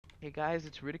Hey guys,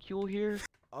 it's Ridicule here.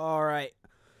 All right,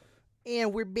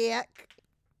 and we're back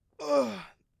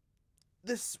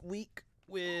this week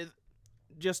with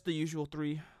just the usual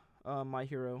three: My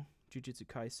Hero, Jujutsu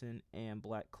Kaisen, and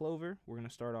Black Clover. We're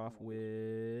gonna start off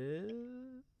with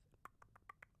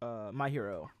My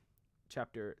Hero,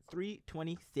 chapter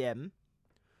 327.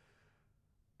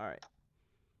 All right.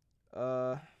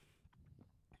 All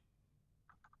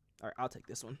right, I'll take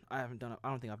this one. I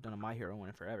don't think I've done a My Hero one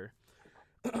in forever.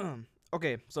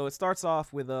 Okay, so it starts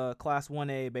off with class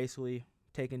 1A basically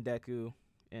taking Deku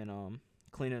and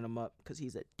cleaning him up because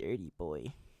he's a dirty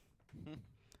boy.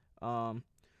 And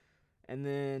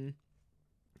then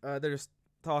they're just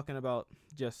talking about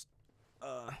just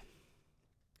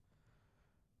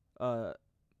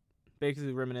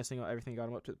basically reminiscing on everything got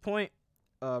him up to the point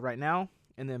right now.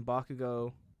 And then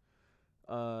Bakugo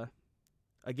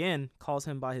again calls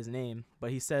him by his name, but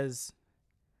he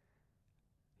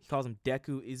calls him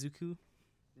Deku Izuku.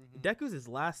 Mm-hmm. Deku's his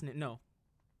last name. No.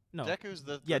 Deku's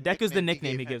the Deku's the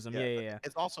nickname he gives him. Yeah.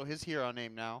 It's also his hero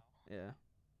name now. Yeah.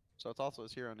 So it's also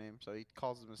his hero name. So he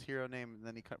calls him his hero name, and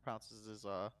then he pronounces his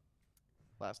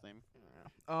last name.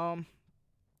 And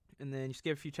then you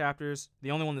skip a few chapters.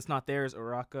 The only one that's not there is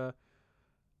Uraka,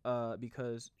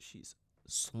 because she's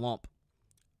slump.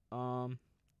 And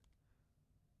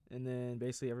then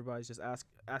basically everybody's just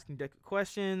asking Deku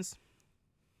questions.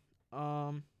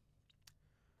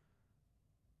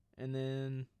 And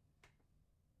then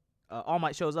All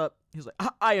Might shows up. He's like,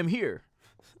 I am here.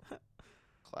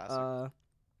 Classic.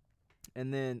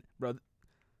 And then, bro,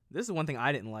 this is one thing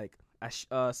I didn't like.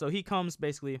 So he comes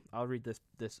basically. I'll read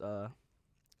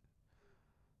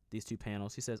these two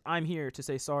panels. He says, "I'm here to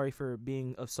say sorry for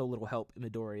being of so little help,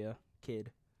 Midoriya,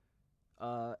 kid."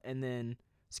 And then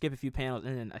skip a few panels,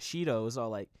 and then Ashido is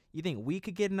all like, "You think we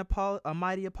could get a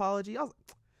mighty apology?"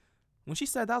 When she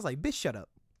said that, I was like, "Bitch, shut up."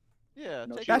 Yeah,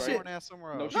 no, take your foreign ass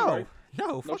somewhere else. No,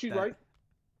 she's that. right.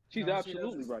 She's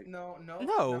absolutely right. No,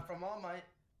 not from All Might.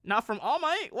 Not from All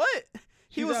Might. What?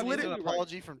 He was literally an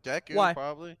apology from Deku. Why?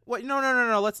 Probably. What? No.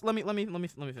 Let me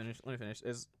finish.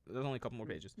 There's only a couple more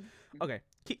pages. Okay,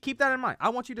 keep that in mind. I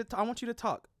want you to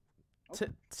talk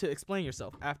to explain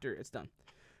yourself after it's done.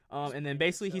 And then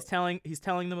basically he's telling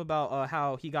them about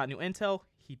how he got new intel.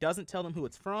 He doesn't tell them who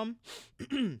it's from.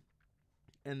 And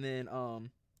then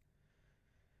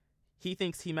he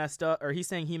thinks he messed up, or he's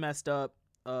saying he messed up.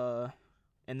 And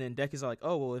then Deku's like,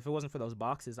 "Oh well, if it wasn't for those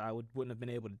boxes, I wouldn't have been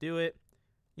able to do it."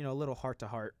 You know, a little heart to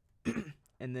heart.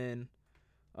 And then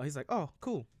he's like, "Oh,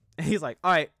 cool." And he's like,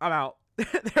 "All right, I'm out."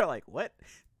 They're like, "What?"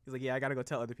 He's like, "Yeah, I gotta go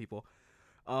tell other people."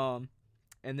 And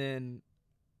then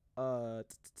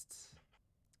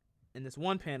in this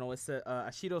one panel, it said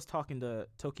Ashido's talking to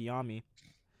Tokiyami,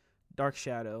 Dark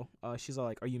Shadow. She's all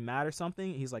like, "Are you mad or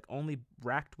something?" He's like, "Only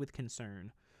racked with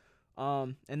concern."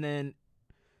 And then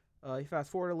you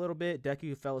fast forward a little bit.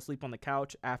 Deku fell asleep on the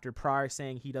couch after prior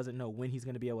saying he doesn't know when he's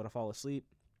going to be able to fall asleep.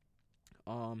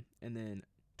 And then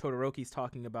Todoroki's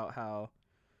talking about how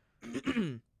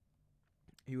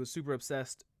he was super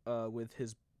obsessed with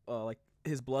his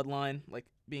his bloodline, like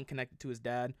being connected to his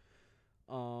dad.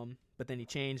 But then he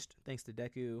changed thanks to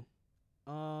Deku.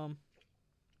 And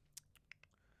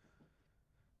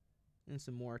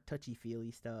some more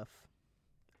touchy-feely stuff.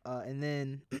 And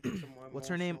then what's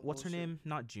her name?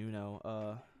 Not Juno.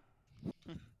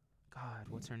 God,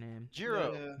 what's her name?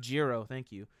 Jiro. Yeah. Jiro,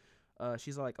 thank you.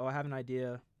 She's like, "Oh, I have an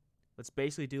idea. Let's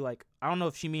basically do like, I don't know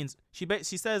if she means she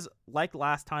says like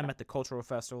last time at the cultural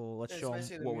festival. Let's show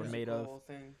them what we're made of."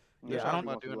 Thing. Yeah, I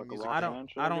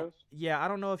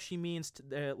don't know if she means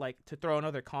to throw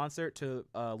another concert to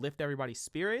lift everybody's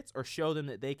spirits, or show them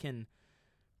that they can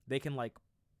like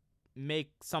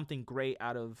make something great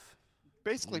out of.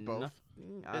 Basically both.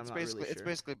 It's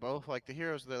basically both. Like the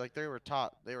heroes, they were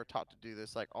taught to do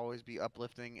this. Like always be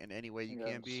uplifting in any way you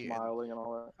can be. Smiling and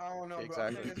all that. I don't know,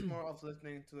 Exactly. bro. I think it's more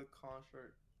uplifting to the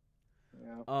concert.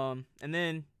 Yeah. And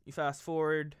then you fast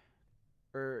forward,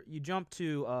 or you jump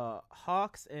to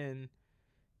Hawks, and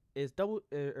is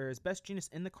Best Genius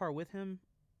in the car with him?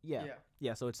 Yeah.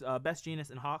 So it's Best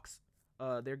Genius and Hawks.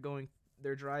 They're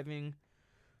driving.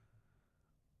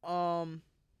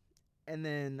 And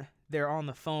then they're on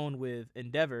the phone with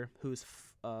Endeavor, who's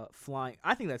flying.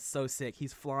 I think that's so sick.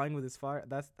 He's flying with his fire.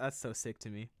 That's so sick to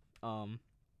me. And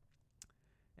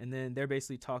then they're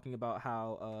basically talking about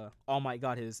how All Might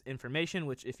got his information,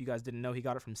 which, if you guys didn't know, he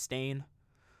got it from Stain.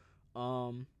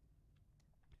 And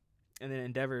then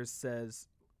Endeavor says,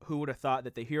 "Who would have thought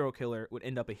that the hero killer would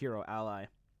end up a hero ally?"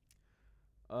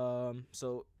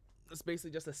 So that's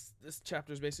basically this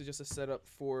chapter is basically just a setup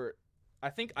for I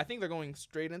think they're going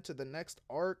straight into the next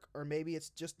arc, or maybe it's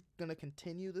just gonna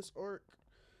continue this arc.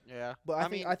 Yeah. But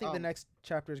I think the next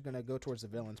chapter is gonna go towards the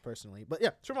villains personally. But yeah,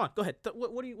 Tremont, go ahead.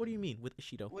 What do you mean with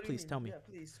Ishido? What do you Please mean? tell me. Yeah,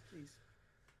 please.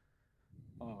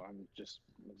 Oh, I'm just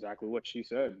exactly what she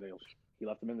said. He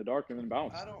left them in the dark and then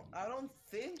bounced. I don't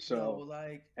think So- so.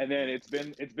 Like, And then it's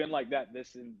been like that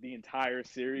this in the entire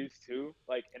series too.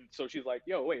 Like, and so she's like,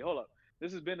 "Yo, wait, hold up.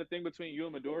 This has been the thing between you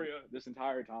and Midoriya this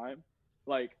entire time."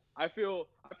 Like, I feel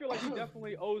like he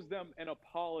definitely owes them an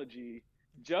apology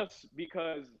just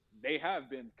because they have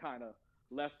been kind of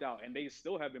left out and they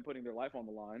still have been putting their life on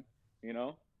the line. You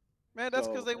know? Man, that's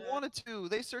So- because they wanted to.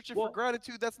 They searching Well- for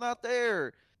gratitude that's not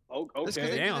there. Oh, That's because they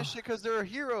okay. do Damn. this shit because they're a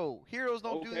hero. Heroes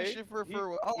don't do this Okay. shit for He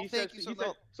thank says- you. he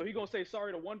said- so he gonna say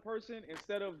sorry to one person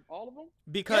instead of all of them?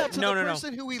 Because to no, the no, no.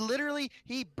 person who he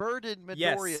burdened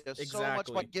Yes, Midoriya so much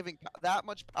by exactly. giving that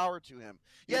much power to him.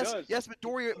 He Yes, does. yes,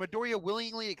 Midoriya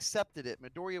willingly accepted it.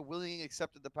 Midoriya willingly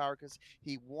accepted the power because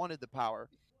he wanted the power.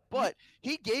 But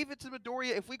he gave it to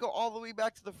Midoriya. If we go all the way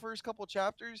back to the first couple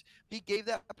chapters, he gave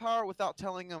that power without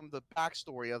telling him the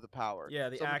backstory of the power. Yeah,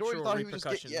 the So Midoriya actual thought he was just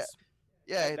repercussions.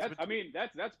 yeah,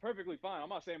 it's That's perfectly fine. I'm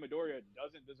not saying Midoriya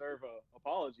doesn't deserve a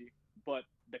apology, but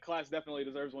the class definitely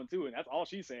deserves one too, and that's all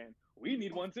she's saying. We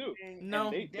need one too. No,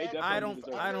 they definitely I don't-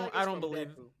 deserve I it. don't- I don't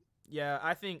believe- Yeah,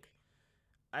 I think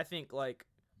like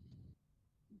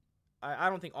I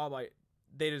don't think All Might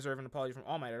they deserve an apology from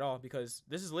All Might at all, because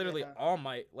this is literally Yeah. All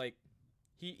Might. Like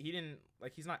he didn't,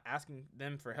 like, he's not asking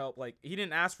them for help. Like, he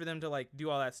didn't ask for them to like do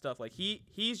all that stuff. Like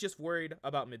he's just worried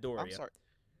about Midoriya. I'm sorry.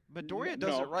 Midoriya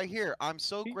does No. it right here. I'm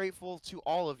so grateful to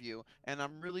all of you, and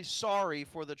I'm really sorry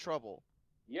for the trouble.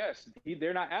 Yes,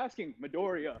 they're not asking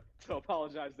Midoriya to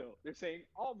apologize though. They're saying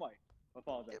All Might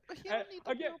apologize. Yeah, but he And don't need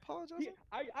to again, apologize.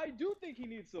 I do think he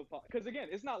needs to apologize, because again,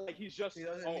 it's not like he's just He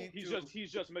doesn't need to.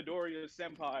 he's just Midoriya's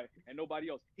senpai and nobody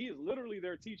else. He is literally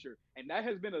their teacher, and that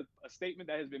has been a statement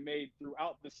that has been made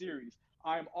throughout the series.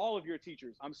 I'm all of your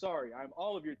teachers. I'm sorry. I'm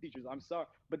all of your teachers. I'm sorry.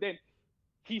 But then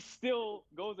he still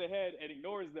goes ahead and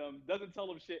ignores them, doesn't tell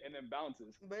them shit, and then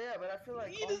bounces. But yeah, but I feel like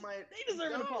He All des- Might. they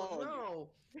deserve an No, apology. No.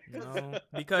 No,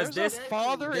 because There's this a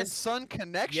father and this- son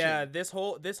connection. Yeah, this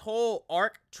whole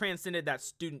arc transcended that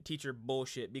student teacher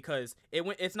bullshit, because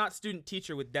it's not student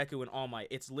teacher with Deku and All Might.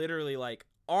 It's literally like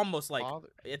almost like Father.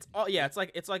 it's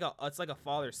like a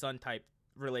father son type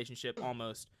relationship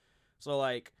almost. So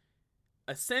like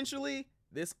essentially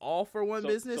this all for one So-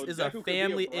 business so is Deku a could be a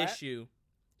family brat? issue.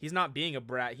 He's not being a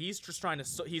brat. He's just trying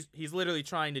to he's literally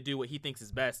trying to do what he thinks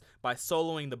is best by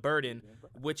soloing the burden,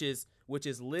 which is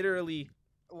literally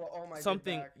Well, All Might did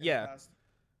Something- back in the yeah. past.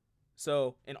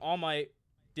 so. And All Might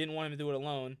didn't want him to do it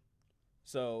alone.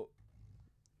 So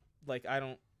like I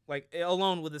don't like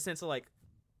alone with the sense of like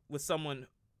with someone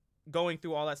going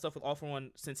through all that stuff with All for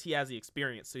One, since he has the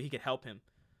experience, so he could help him.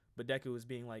 But Deku was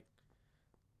being like,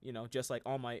 just like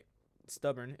All Might,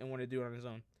 stubborn and wanted to do it on his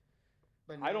own.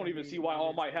 But I don't now even he see why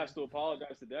All Might has understands. to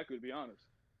apologize to Deku, to be honest.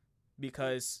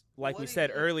 Because like What we do said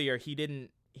you- earlier, he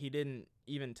didn't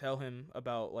even tell him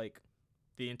about like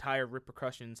the entire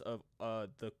repercussions of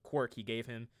the quirk he gave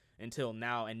him until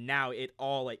now, and now it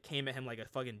all like came at him like a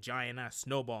fucking giant ass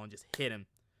snowball and just hit him.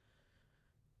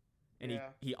 And Yeah.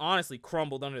 he honestly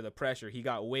crumbled under the pressure. He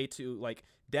got way too like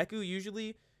Deku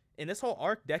usually in this whole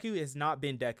arc. Deku has not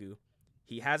been Deku.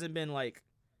 He hasn't been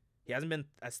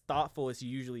as thoughtful as he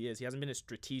usually is. He hasn't been as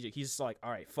strategic. He's just like,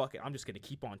 all right, fuck it, I'm just gonna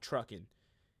keep on trucking.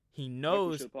 He Deku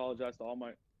knows. should apologize to All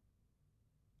Might.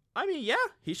 I mean, yeah,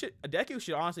 he should. Deku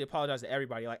should honestly apologize to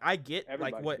everybody. Like, I get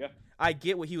Everybody, like what yeah. I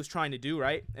get what he was trying to do,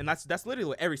 right? And that's literally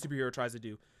what every superhero tries to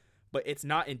do. But it's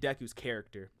not in Deku's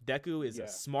character. Deku is Yeah. a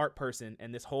smart person,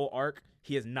 and this whole arc,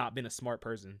 he has not been a smart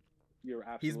person. You're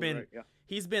absolutely been- right. Yeah.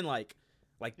 He's been like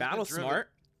battle driven.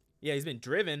 smart. Yeah, he's been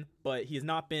driven, but he's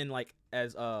not been like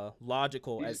as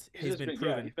logical as he's just been yeah,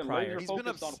 proven he's been prior. laser He's been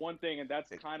focused on obs- one thing, and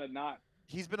that's kind of not.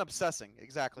 He's been obsessing.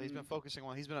 Exactly. He's been Mhm. focusing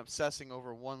on. He's been obsessing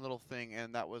over one little thing,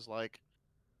 and that was like,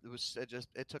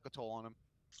 it took a toll on him.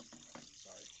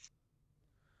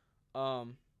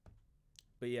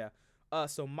 But yeah.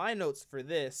 So my notes for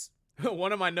this,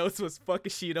 one of my notes was fuck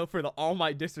Ishido for the All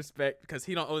Might disrespect, because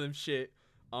he don't owe them shit.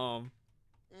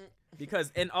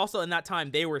 Because and also in that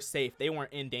time they were safe. They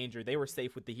weren't in danger. They were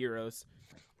safe with the heroes.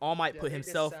 All Might Yeah, put they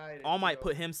himself. decided All to Might go.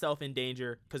 put himself in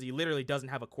danger because he literally doesn't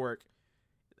have a quirk.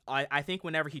 I think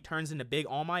whenever he turns into Big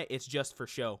All Might, it's just for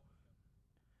show.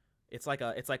 It's like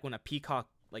when a peacock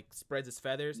like spreads its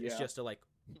feathers. It's Yeah. just to like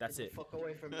that's Get it. the fuck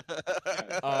away from me.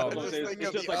 Um, Just it's think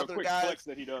of just the like a other quick guys. flex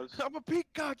that he does. I'm a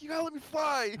peacock. You gotta let me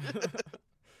fly.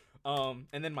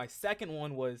 And then my second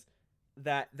one was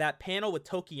that panel with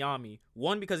Tokiyami.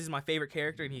 One, because he's my favorite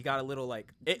character and he got a little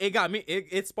like it got me.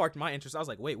 It sparked my interest. I was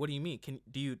like, wait, what do you mean? Can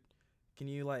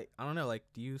you like, I don't know, like,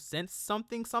 do you sense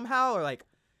something somehow, or like,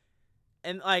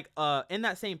 and like in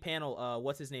that same panel,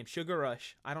 what's his name? Sugar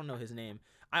Rush. I don't know his name.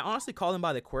 I honestly call him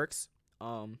by the quirks,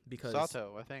 because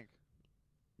Sato, I think.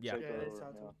 yeah, Yeah, it's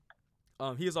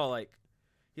Sato. he's all like,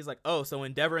 he's like, oh, so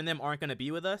Endeavor and them aren't gonna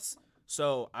be with us.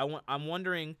 So I'm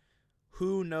wondering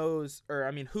who knows, or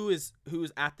I mean, who's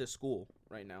at the school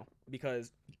right now,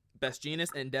 because Best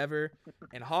Genius, Endeavor,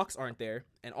 and Hawks aren't there,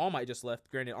 and All Might just left.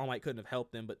 Granted, All Might couldn't have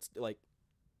helped them, but like,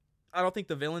 I don't think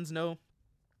the villains know.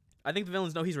 I think the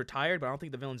villains know he's retired, but I don't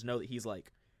think the villains know that he's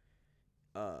like,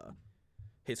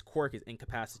 his quirk is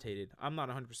incapacitated. I'm not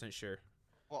 100% sure.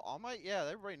 Well, All Might, yeah,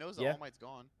 everybody knows that Yeah. All Might's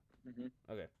gone.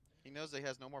 Okay. He knows that he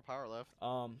has no more power left.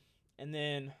 And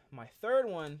then my third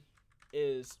one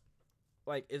is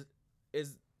like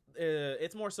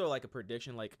it's more so like a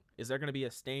prediction. Like, is there gonna be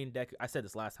a Stain Deku? I said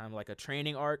this last time, like a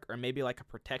training arc or maybe like a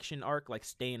protection arc. Like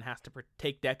Stain has to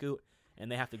take Deku,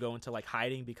 and they have to go into like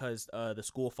hiding because the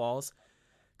school falls.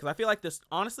 Because I feel like this,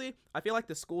 honestly, I feel like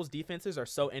the school's defenses are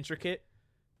so intricate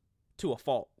to a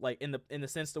fault. Like in the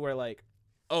sense to where like,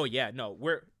 oh yeah, no,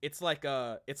 it's like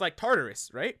Tartarus,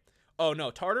 right? Oh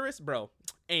no, Tartarus, bro,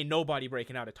 ain't nobody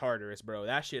breaking out of Tartarus, bro.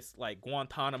 That shit's like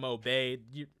Guantanamo Bay.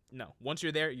 Once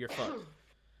you're there, you're fucked.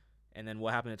 And then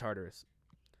what happened to Tartarus?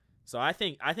 So I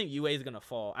think UA is gonna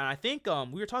fall, and I think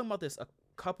we were talking about this a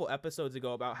couple episodes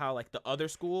ago about how like the other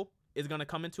school is gonna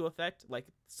come into effect. Like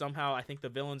somehow I think the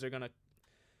villains are gonna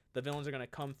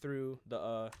come through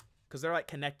the because they're like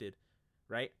connected,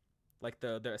 right? Like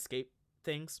their escape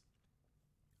things.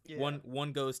 Yeah.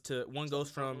 One goes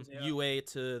from yeah. UA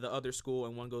to the other school,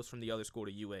 and one goes from the other school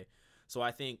to UA. So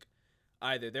I think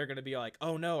either they're gonna be like,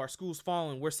 oh no, our school's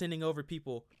fallen, we're sending over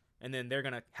people, and then they're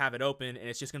gonna have it open, and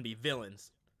it's just gonna be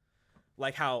villains,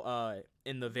 like how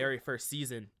in the very first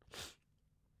season.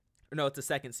 No, it's the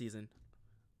second season,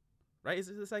 right? Is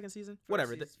it the second season?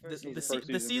 Whatever. The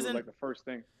season was like the first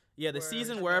thing. Yeah, the Where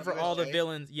season wherever all the USJ?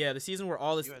 villains. Yeah, the season where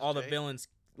all the USJ? villains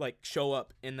like show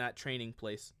up in that training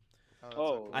place. That's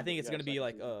Oh. cool. I think it's Yeah, gonna be second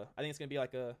like season. I think it's gonna be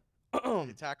like a. The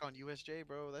attack on USJ,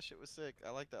 bro. That shit was sick. I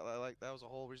like that. That was the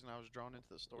whole reason I was drawn into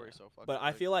the story Yeah. so fucking. But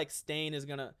I quick. feel like Stain is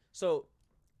gonna. So,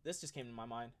 this just came to my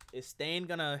mind. Is Stain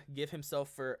gonna give his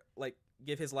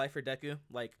life for Deku?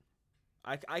 Like,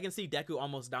 I can see Deku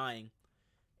almost dying,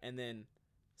 and then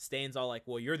Stain's all like,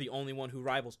 "Well, you're the only one who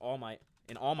rivals All Might,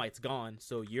 and All Might's gone.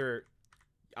 So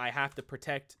I have to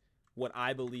protect what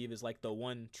I believe is like the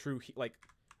one true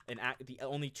the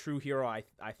only true hero I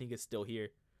think is still here."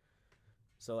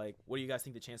 So like, what do you guys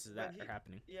think the chances of that are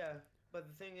happening? Yeah, but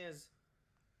the thing is,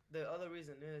 the other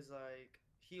reason is like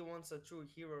he wants a true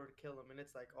hero to kill him, and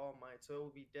it's like All Might, so it will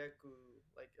be Deku.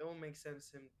 Like it won't make sense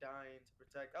him dying to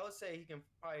protect. I would say he can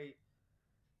probably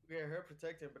get her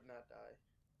protect him, but not die.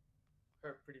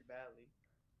 Hurt pretty badly.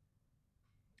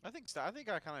 I think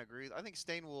I kind of agree. I think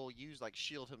Stain will use like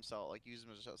shield himself, like use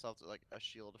himself to like a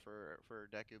shield for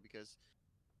Deku, because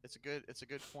it's a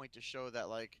good point to show that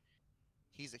like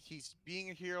he's being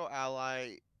a hero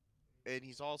ally, and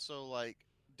he's also like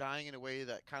dying in a way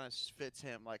that kind of fits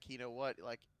him. Like, you know what,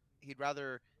 like he'd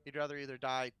rather either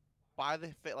die by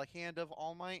the hand of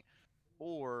All Might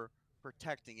or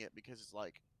protecting it, because it's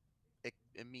like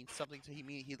it means something to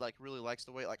he like really likes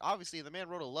the way, like obviously the man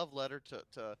wrote a love letter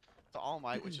to All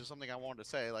Might, which is something I wanted to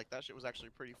say. Like that shit was actually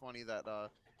pretty funny that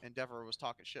Endeavor was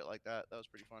talking shit like that. That was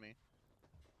pretty funny.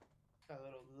 A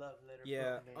little love letter.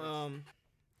 Yeah. bromance.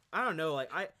 I don't know. Like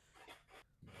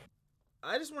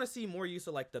I just want to see more use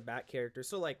of like the back characters.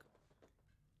 So like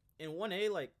in 1A,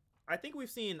 like I think we've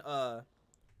seen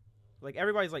like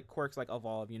everybody's like quirks like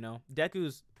evolve. You know,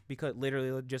 Deku's because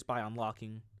literally just by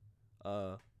unlocking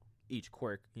each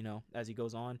quirk, you know, as he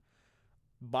goes on.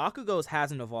 Bakugo's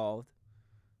hasn't evolved.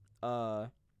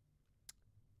 Red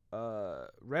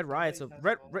Riot's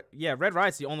Red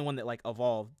Riot's the only one that like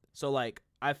evolved. So like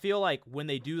I feel like when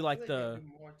they do like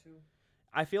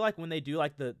I feel like when they do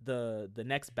like the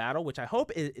next battle, which I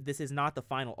hope this is not the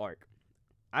final arc.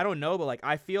 I don't know, but like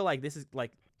I feel like this is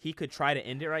like he could try to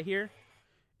end it right here,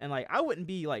 and like I wouldn't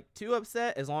be like too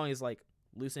upset as long as like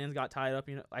loose ends got tied up.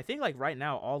 You know, I think like right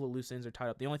now all the loose ends are tied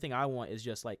up. The only thing I want is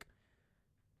just like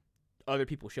other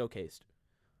people showcased,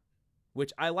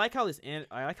 which I like how this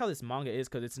manga is,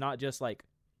 because it's not just like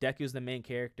Deku's the main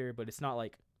character, but it's not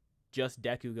like just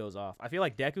Deku goes off. I feel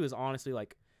like Deku is honestly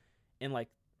like in like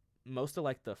most of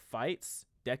like the fights,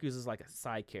 Deku's is like a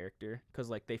side character, because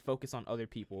like they focus on other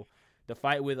people. The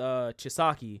fight with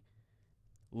Chisaki,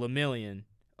 Lemillion,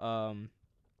 and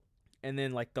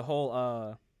then like the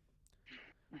whole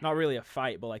not really a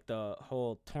fight, but like the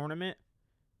whole tournament,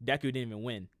 Deku didn't even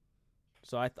win.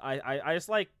 So I I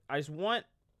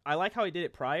like how he did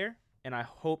it prior, and I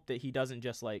hope that he doesn't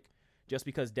just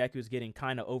because Deku's getting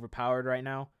kind of overpowered right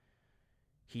now,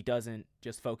 he doesn't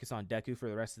just focus on Deku for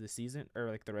the rest of the season or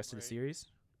like the rest of the series,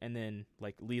 and then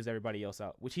like leaves everybody else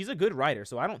out. Which he's a good writer,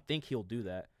 so I don't think he'll do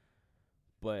that.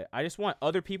 But I just want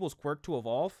other people's quirk to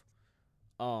evolve.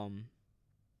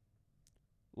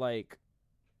 Like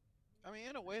I mean,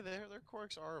 in a way, their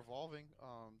quirks are evolving.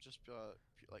 Just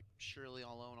like surely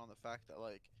alone on the fact that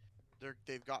like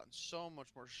they've gotten so much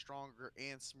more stronger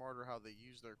and smarter how they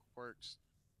use their quirks.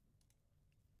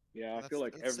 Yeah, I And feel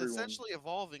like it's everyone. essentially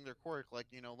evolving their quirk, like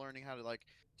learning how to like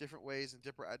different ways and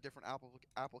different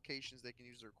applications they can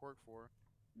use their quirk for.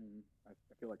 I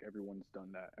feel like everyone's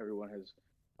done that. Everyone has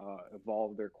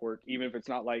evolved their quirk, even if it's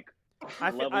not like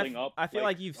leveling up. I feel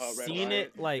like you've Red seen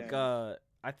Riot, it like then-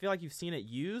 I feel like you've seen it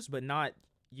used, but not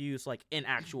used like in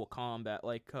actual combat.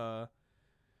 Like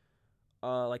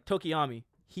Tokiyami,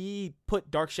 he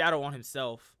put Dark Shadow on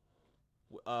himself.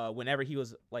 Whenever he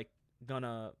was like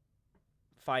gonna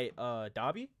fight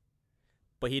Dabi,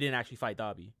 but he didn't actually fight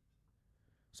Dabi.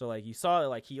 So like you saw it,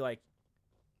 like he like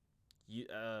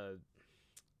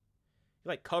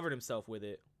covered himself with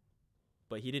it,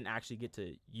 but he didn't actually get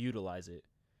to utilize it.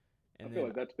 I feel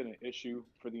like that's been an issue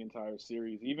for the entire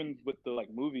series. Even with the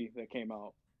like movie that came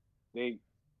out, they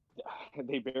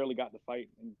they barely got the fight,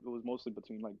 and it was mostly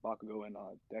between like Bakugo and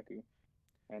Deku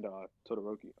and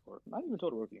Todoroki, or not even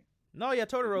Todoroki. No, yeah,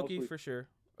 Todoroki mostly... for sure.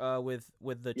 With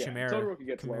the yeah, Chimera, Todoroki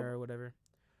gets Chimera or whatever.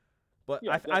 But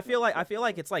yeah, I feel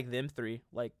like it's like them three,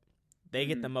 like they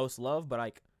get the most love. But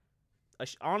like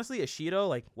honestly, Ashido,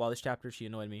 like while this chapter she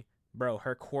annoyed me, bro.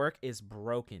 Her quirk is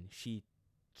broken. She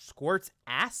squirts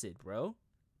acid, bro.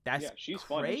 That's she's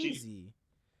crazy.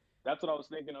 That's what I was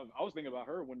thinking of. I was thinking about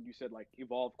her when you said like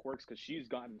evolve quirks, because she's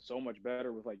gotten so much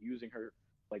better with like using her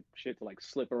like shit to like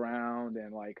slip around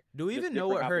and like. Do we just even know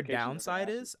different what her applications of her downside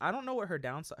acid. is? I don't know what her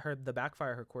downside, the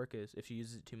backfire her quirk is if she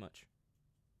uses it too much.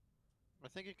 I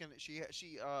think it can. She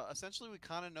essentially we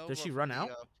kind of know. Does she run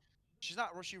out? She's not.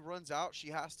 She runs out. She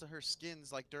has to. Her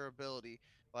skin's like durability.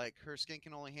 Like her skin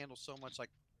can only handle so much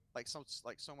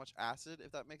so much acid,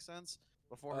 if that makes sense.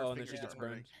 Before her And then fingers she gets start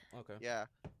hurting. burned. Okay. Yeah.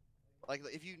 Like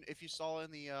if you saw in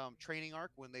the training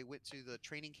arc when they went to the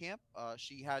training camp,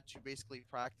 she had to basically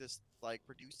practice like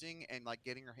producing and like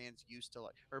getting her hands used to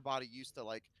like her body used to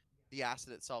like the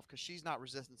acid itself, because she's not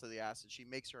resistant to the acid. She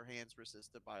makes her hands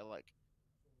resistant by like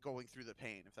going through the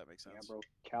pain, if that makes sense. Yeah, bro,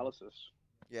 calluses.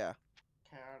 Yeah.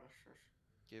 Calluses.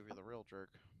 Give you the real jerk.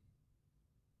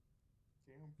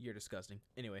 Damn. You're disgusting.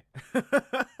 Anyway.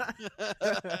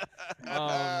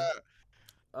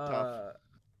 Tough.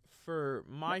 For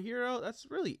My Hero, that's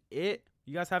really it.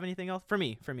 You guys have anything else? For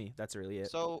me, that's really it.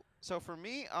 So for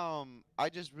me, I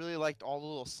just really liked all the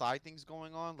little side things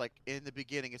going on. Like in the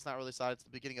beginning, it's not really side; it's the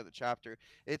beginning of the chapter.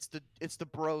 It's the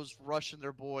bros rushing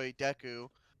their boy Deku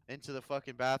into the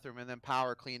fucking bathroom and then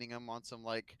power cleaning him on some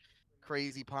like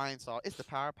crazy pine saw. It's the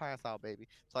pine saw, baby.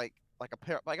 It's like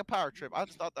a power trip. I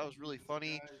just thought that was really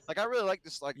funny. Like I really like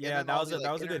this. Like yeah, and then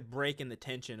that was a good break in the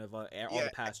tension of all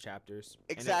the past chapters.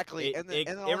 Exactly. And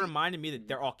it reminded me that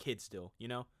they're all kids still. You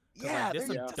know. Yeah, like, there's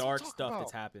some that's dark what I'm stuff talking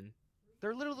that's about. happened.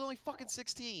 They're literally only fucking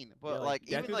 16, but Yeah, like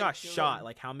Deku even like got shot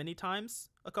like how many times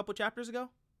a couple chapters ago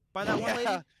by that one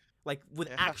lady? Like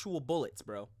with actual bullets,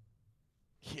 bro.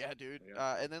 Yeah, dude.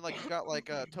 Yeah. And then like you got like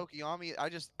Tokiyami.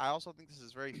 I also think this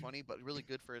is very funny, but really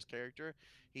good for his character.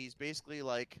 He's basically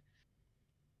like,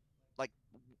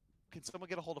 can someone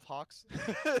get a hold of Hawks?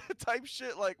 Type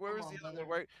shit. Like where was Come the on, other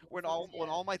brother. when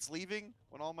All Might's leaving?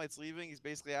 When All Might's leaving, he's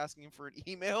basically asking him for an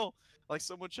email. Like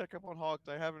someone check up on Hawks.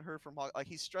 I haven't heard from Hawks. Like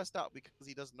he's stressed out because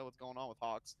he doesn't know what's going on with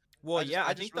Hawks. Well, I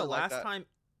just think really like that.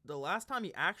 the last time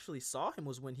he actually saw him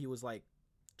was when he was like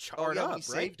Oh charred yeah, up, when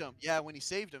he right? saved him. Yeah, when he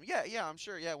saved him. Yeah, I'm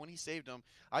sure. Yeah, when he saved him.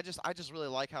 I just really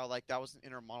like how like that was an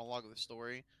inner monologue of the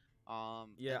story.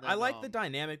 Yeah, and I then, like the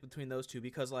dynamic between those two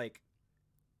because like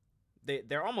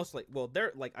they're almost like, well,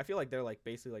 they're like, I feel like they're like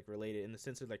basically like related in the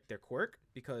sense of like their quirk,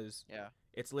 because yeah,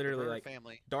 it's literally bird like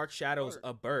family. Dark Shadow's Bird.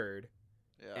 a bird,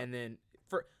 Yeah. and then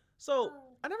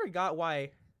I never got why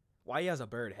he has a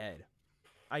bird head.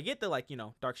 I get that, like, you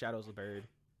know, Dark Shadow's a bird,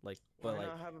 like, but Why like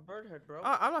not have a bird head, bro?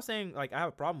 I'm not saying like I have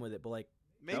a problem with it, but like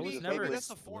that was Maybe never that's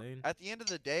the form. explained. At the end of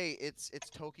the day, it's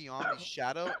Tokiyami's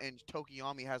shadow, and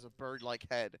Tokiyami has a bird-like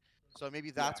head. So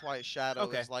maybe that's why his shadow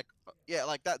Okay. is like,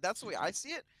 like that. That's the way I see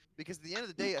it. Because at the end of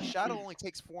the day, a shadow only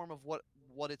takes form of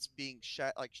what it's being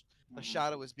the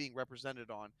shadow is being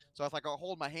represented on. So if like I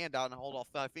hold my hand out and I hold all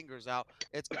 5 fingers out,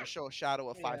 it's gonna show a shadow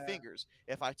of 5 Yeah. fingers.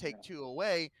 If I take 2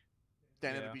 away,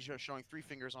 then Yeah. it'll be showing 3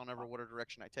 fingers on whatever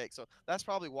direction I take. So that's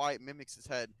probably why it mimics his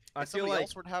head. I If feel somebody like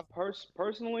else would have,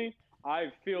 Personally,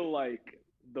 I feel like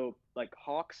the like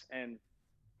Hawks and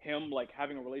him like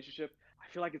having a relationship,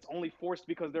 I feel like it's only forced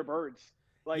because they're birds.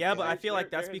 Like yeah, but I feel like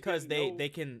there that's has because been no they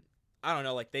can I don't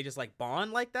know, like they just like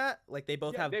bond like that. Like they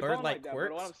both yeah, have they bird bond like like that.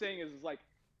 But what I'm quirks. saying is like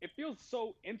it feels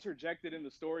so interjected in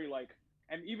the story, like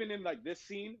and even in like this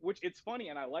scene, which it's funny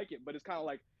and I like it, but it's kind of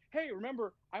like, hey,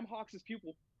 remember, I'm Hawks'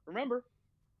 pupil. Remember,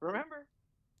 remember,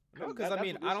 No, because because I that's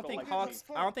mean what this felt like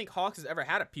to me. I don't think Hawks has ever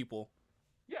had a pupil.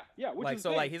 Yeah, yeah, which Like is so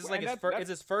the like thing. his is like And his that, first that's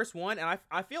is his first one, and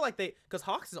I feel like they because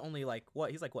Hawks is only like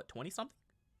what he's like what 20 something.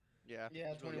 yeah, Yeah,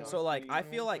 he's really 21. young. So like I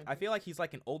 21, feel like 22. he's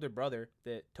like an older brother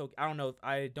that I don't know if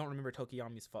I don't remember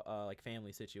Tokiyami's like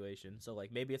family situation. So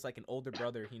like maybe it's like an older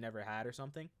brother he never had or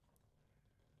something.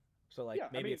 So like yeah. I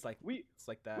maybe mean, it's like we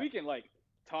that. we can like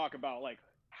talk about like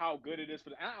how good it is for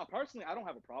the. Personally, I don't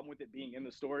have a problem with it being in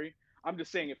the story. I'm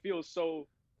just saying it feels so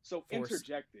Forced.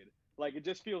 interjected. Like it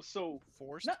just feels so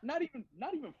Forced. not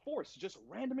even forced, just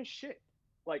random as shit.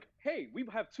 Like, hey, we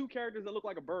have 2 characters that look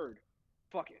like a bird.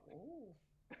 Fuck it. Oh,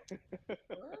 birdie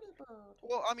bird.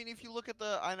 Well, I mean, if you look at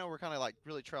I know we're kind of like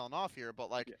really trailing off here, but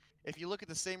like Yeah. if you look at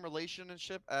the same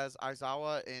relationship as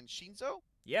Aizawa and Shinzo,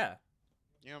 Yeah.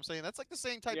 you know what I'm saying? That's like the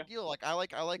same type Yeah. deal. Like I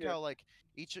like Yeah. how like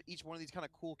each one of these kind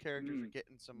of cool characters are Mm.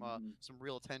 getting Mhm. some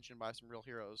real attention by some real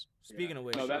heroes. Speaking of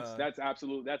which, No, that's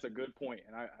absolute. That's a good point,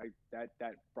 and I that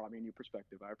brought me a new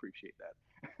perspective. I appreciate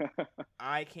that.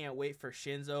 I can't wait for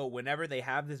Shinzo whenever they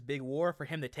have this big war for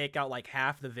him to take out like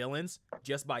half the villains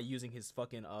just by using his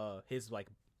fucking his like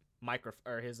micro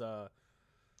or his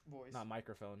Voice. not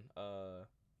microphone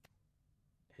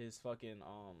his fucking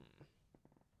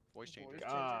Voice changer. Voice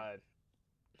God.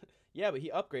 Yeah, but he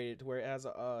upgraded to where it has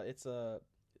it's a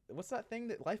what's that thing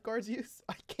that lifeguards use?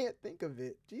 I can't think of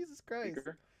it. Jesus Christ.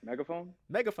 Speaker, megaphone.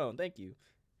 Megaphone, thank you.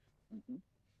 Mm-hmm.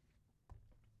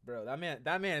 Bro, that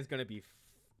man is gonna be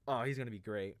oh, he's gonna be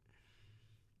great.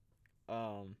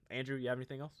 Andrew, you have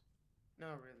anything else?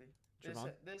 Not really.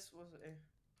 Siobhan? This was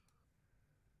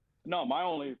No, my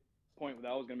only point that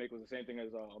I was gonna make was the same thing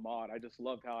as Ahmad. I just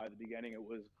loved how at the beginning it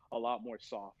was a lot more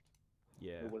soft.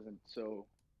 Yeah. It wasn't so.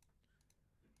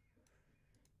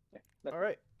 All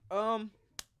right. All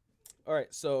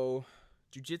right. So,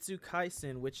 Jujutsu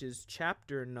Kaisen, which is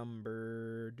chapter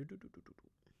number.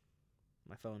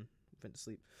 My phone went to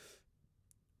sleep.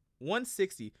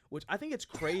 160, which I think it's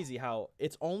crazy how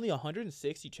it's only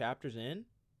 160 chapters in,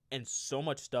 and so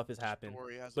much stuff has happened.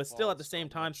 Story has But still, at evolved the same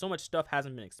so time, much. so much stuff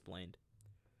hasn't been explained.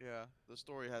 Yeah, the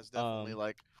story has definitely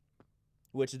like.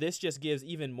 Which this just gives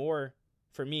even more.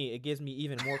 For me, it gives me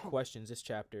even more questions. This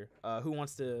chapter. Who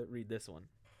wants to read this one?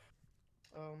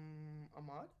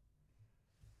 Ahmad.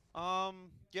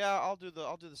 Yeah, I'll do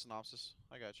the synopsis.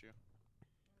 I got you.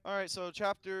 All right, so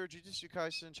Jujutsu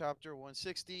Kaisen chapter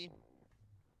 160.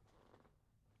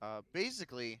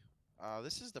 Basically,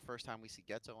 this is the first time we see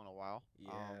Geto in a while.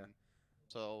 Yeah.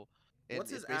 So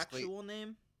What's his it's basically actual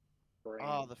name?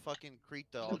 Brain. the fucking Creek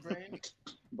The dog. brain.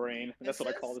 Brain. That's what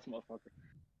I call says- this motherfucker.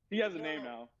 He has a No, name no.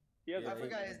 now. He has I a name.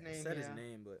 forgot his It name. said his Yeah.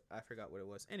 name, but I forgot what it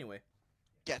was. Anyway.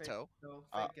 Geto. No,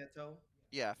 Uh, fake ghetto.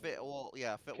 Yeah, fit. Well,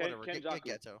 yeah, fit. Ken- Whatever. Get Kenjaku.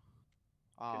 Geto.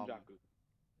 Um, Kenjaku.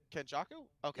 Kenjaku.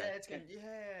 Okay. Yeah, it's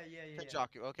yeah.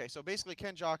 Kenjaku. Okay, so basically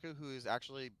Kenjaku, who is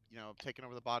actually taking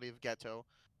over the body of Geto.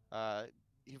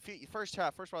 First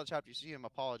part of the chapter, you see him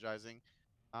apologizing,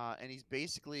 and he's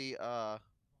basically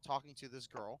talking to this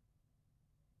girl.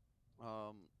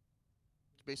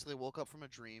 Basically woke up from a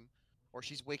dream, or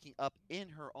she's waking up in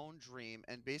her own dream,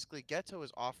 and basically Geto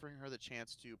is offering her the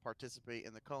chance to participate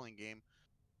in the culling game.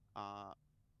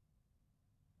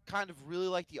 Kind of really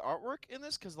like the artwork in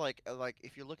this because like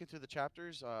if you're looking through the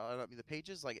chapters, I mean the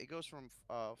pages, like it goes from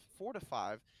 4 to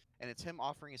 5, and it's him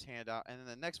offering his hand out, and then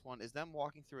the next one is them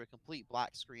walking through a complete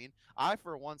black screen. I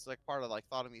for once like part of like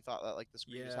thought that like the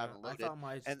screen just haven't I loaded, thought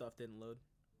my and- stuff didn't load.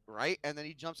 right? And then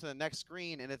he jumps to the next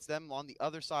screen, and it's them on the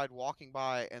other side walking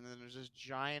by, and then there's this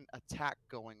giant attack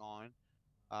going on.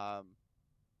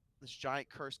 This giant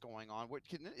curse going on.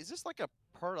 Is this like a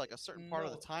certain part of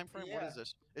No, the time frame? What yeah. is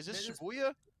this? Is this This is-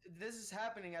 Shibuya? This is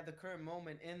happening at the current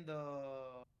moment in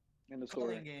the In the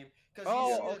culling story. game because Oh,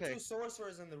 you see okay. the 2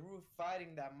 sorcerers in the roof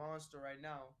fighting that monster right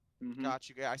now. Mhm. Got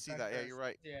you. Yeah, I see that. Yeah, curse. you're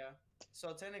right. Yeah.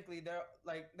 So technically,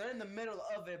 they're in the middle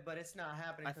of it, but it's not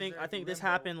happening. I think this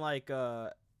happened like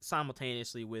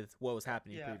simultaneously with what was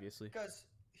happening Yeah. previously. because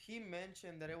he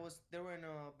mentioned that they were in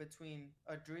between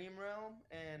a dream realm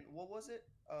and what was it?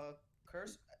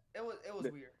 Curse. It was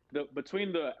weird.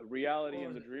 Between the reality What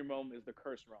and was the it? dream realm is the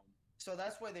curse realm. So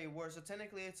that's where they were. So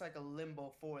technically, it's like a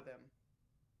limbo for them.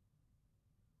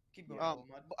 Keep going, Yeah.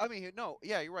 Mud. I mean, no,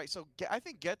 yeah, you're right. So I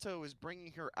think Ghetto is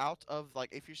bringing her out of like,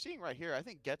 if you're seeing right here, I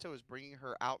think Ghetto is bringing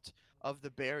her out of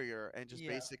the barrier and just Yeah.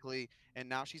 basically, and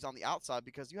now she's on the outside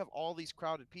because you have all these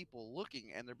crowded people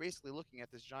looking, and they're basically looking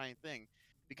at this giant thing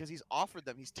because he's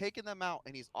taken them out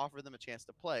and he's offered them a chance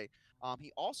to play.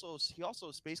 He also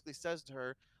basically says to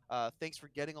her, "Thanks for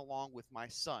getting along with my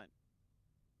son."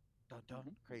 Dun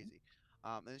dun, crazy.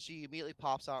 And then she immediately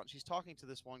pops out and she's talking to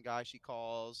this one guy she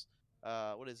calls,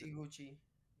 what is it? Iguchi.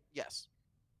 Yes.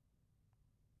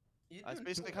 You It's do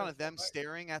basically know kind this of though, them right?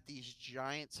 staring at these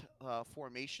giant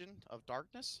formation of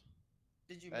darkness.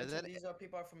 Did you And mention then, these are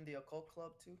people are from the occult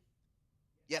club too?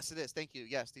 yes, it is. Thank you.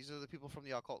 Yes, these are the people from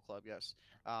the occult club. Yes.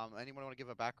 Anyone want to give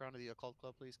a background to the occult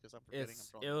club, please? Because I'm forgetting.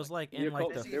 I'm drawing It a was blank. like The in like occult.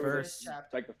 the Basically, There the was first first.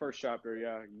 chapter. like the first chapter.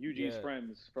 Yeah, Yuji's Yeah.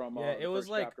 friends from Yeah, it the was first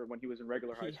like chapter when he was in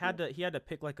regular high he school. had to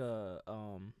pick like a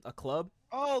club.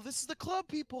 Oh, this is the club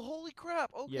people. Holy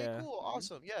crap. Okay, Yeah. cool. Mhm.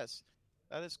 Awesome. Yes.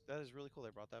 That is really cool.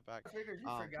 They brought that back. I figured you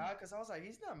Um, forgot because I was like,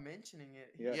 he's not mentioning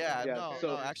it. He Yeah, has the yeah, other yeah. no, no, So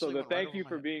barriers. so actually the went right thank over you my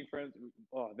for head. being friends.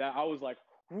 Oh, that I was like,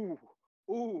 ooh,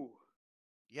 ooh.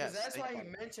 Because Yes, that's thank why he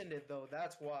you. mentioned it though.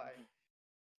 That's why.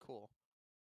 Cool.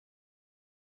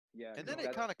 Yeah, And Keep then because it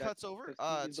going. kind of that cuts over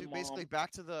because she is the to basically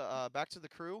mom. back to the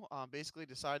crew, basically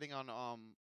deciding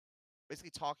on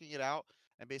basically talking it out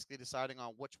and basically deciding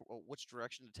on which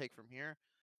direction to take from here.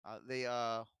 They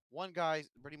One guy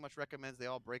pretty much recommends they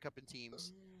all break up in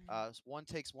teams. One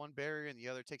takes one barrier and the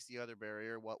other takes the other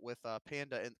barrier. What with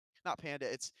Panda and not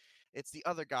Panda, it's the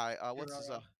other guy. What's his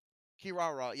Kirara.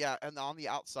 Kirara, yeah, and on the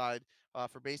outside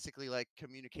for basically like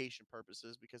communication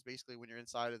purposes because basically when you're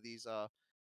inside of these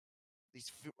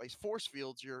force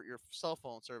fields, your cell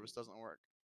phone service doesn't work.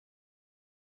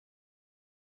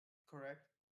 Correct.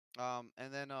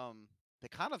 And then they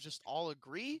kind of just all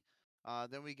agree.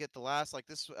 Then we get the last like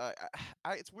this.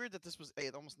 It's weird that this was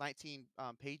almost 19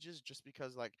 pages, just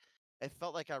because like it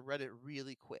felt like I read it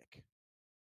really quick.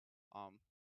 Um,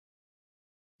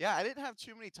 yeah, I didn't have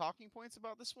too many talking points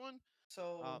about this one. Uh,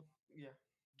 So yeah.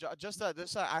 just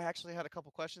this, I actually had a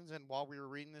couple questions, and while we were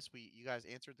reading this, you guys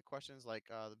answered the questions. Like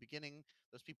the beginning,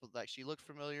 those people like she looked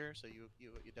familiar, so you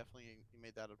definitely you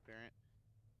made that apparent.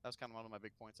 That was kind of one of my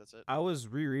big points. That's it. I was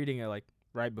rereading it like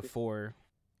right before,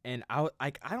 and I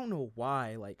don't know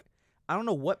why, like I don't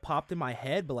know what popped in my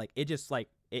head, but like it just like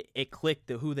it clicked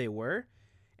to who they were,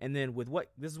 and then with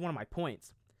what this is one of my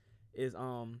points is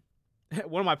one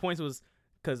of my points was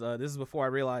because this is before I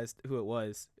realized who it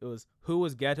was. It was who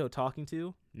was Ghetto talking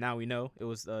to. Now we know it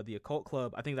was the occult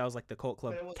club. I think that was like the occult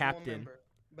club But it was one captain. member.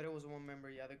 But it was one member.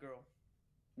 Yeah, the girl.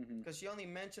 Hmm. Because she only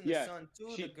mentioned the Yeah, son to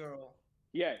the she. girl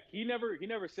Yeah, he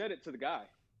never said it to the guy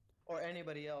or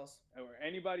anybody else. or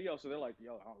anybody else. So they're like,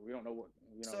 yo, we don't know what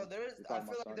So there's, You're I talking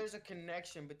feel about like son. there's a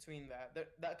connection between that,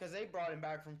 because they brought him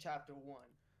back from chapter one.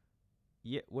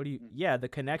 Yeah, what do you? Mm. Yeah, the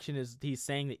connection is he's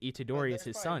saying that But Itadori is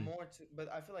there's his probably son. more to, but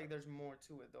I feel like there's more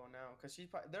to it though now, because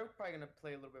they're probably gonna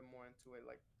play a little bit more into it,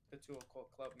 like the two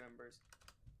occult club members.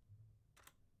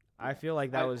 I Yeah. feel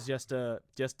like that was just a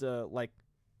like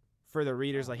for the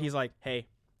readers. don't Like know. he's like, hey,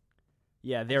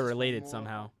 yeah, I they're just want related more of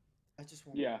somehow. them. I just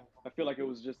want Yeah, more. I feel like it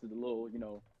was just a little,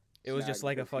 It was snag just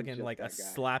like a because he was fucking just like a that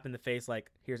guy. slap in the face. Like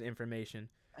here's information.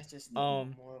 I just still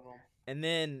want more of them. And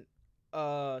then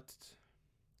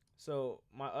so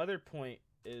my other point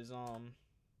is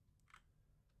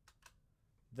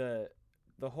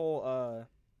the whole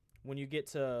when you get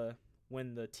to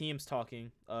when the team's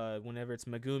talking whenever it's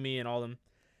Megumi and all them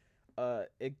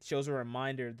it shows a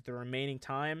reminder that the remaining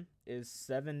time is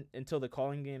 7 until the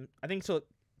calling game. I think till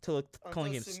the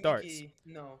calling game Until starts. Sumiki,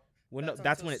 no. Well, no, That's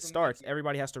that's until when it starts. Sumiki.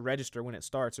 Everybody has to register when it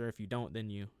starts, or if you don't, then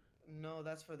you. No,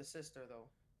 that's for the sister though.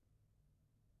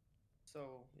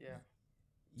 So yeah.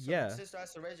 So Yeah. the sister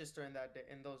has to register in that day,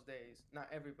 in those days. Not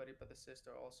everybody, but the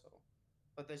sister also.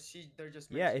 But they're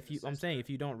just Yeah, mentioning if you, the I'm saying sister, if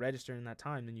you don't register in that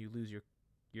time, then you lose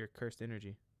your cursed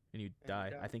energy, and you and you die.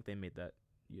 die. I think they made that.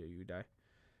 Yeah, you die.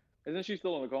 Isn't she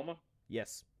still in a coma?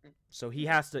 Yes. Mm. So he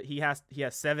has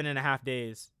 7.5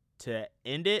 days to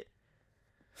end it.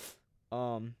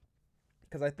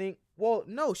 Because I think, well,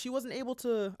 no, she wasn't able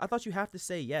to. I thought you have to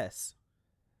say yes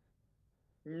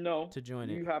No, to join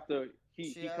it. you have to. She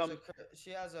He has comes. she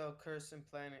has a curse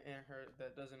implanted in her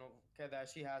that doesn't okay that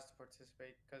she has to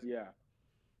participate because Yeah,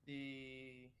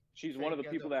 the she's one of fake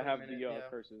the people Ghetto that for a have minute, the yeah.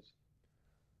 curses.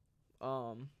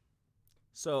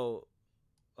 So,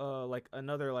 like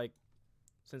another like,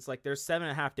 since like there's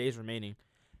 7.5 days remaining,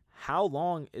 how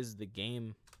long is the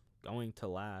game going to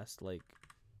last? Like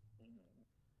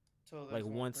So there's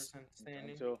one once. person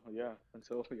standing. Until It's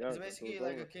until basically it's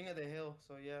like over. a king of the hill.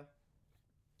 So yeah,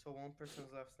 so one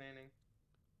person's left standing.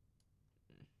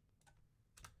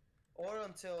 Or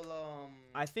until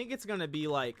I think it's gonna be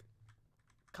like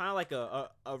kind of like a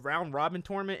round robin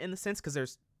tournament in the sense because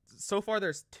there's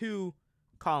 2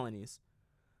 colonies,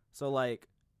 so like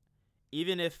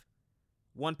even if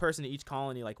one person in each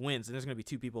colony like wins, then there's gonna be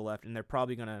 2 people left, and they're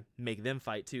probably gonna make them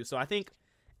fight too. So I think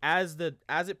as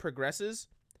it progresses,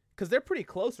 because they're pretty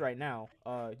close right now.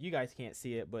 You guys can't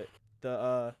see it, but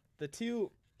the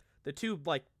two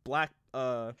like black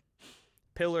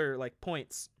pillar like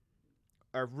points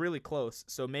are really close.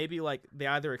 So maybe like they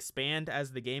either expand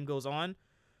as the game goes on,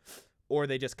 or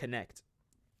they just connect.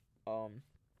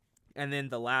 And then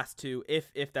the last 2,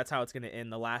 if that's how it's gonna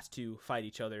end, the last 2 fight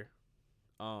each other.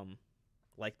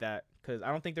 Like that, because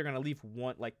I don't think they're gonna leave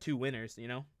 2 winners, you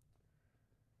know.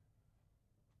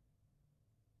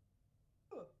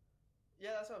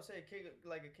 Yeah, that's what I'm saying.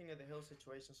 Like a King of the Hill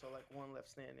situation. So like one left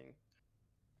standing.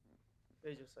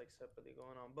 They just like separately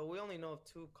going on. But we only know of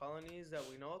 2 colonies that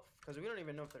we know of, because we don't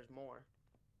even know if there's more.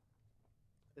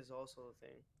 Is also the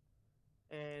thing.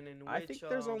 And in which, I think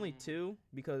there's only 2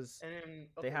 because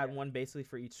they had one basically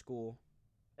for each school.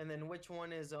 And then which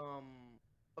one is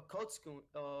Okotsukuin,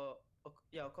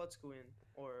 Okotsukuin,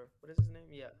 or what is his name?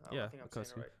 Yeah, I think I'm saying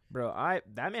it right. Bro,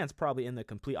 that man's probably in the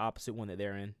complete opposite one that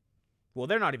they're in. Well,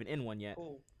 they're not even in one yet.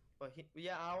 Cool. But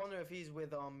I wonder if he's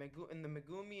with in the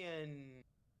Megumi and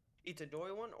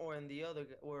Itadori one, or in the other,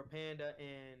 or Panda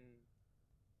and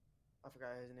I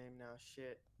forgot his name now.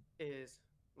 Shit, is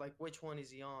like which one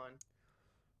is he on?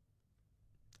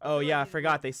 Oh yeah, I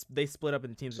forgot they split up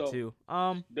into teams of 2.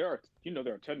 There are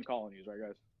 10 colonies, right,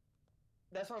 guys?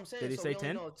 That's what I'm saying. Did he so say we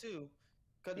 10? only know 2.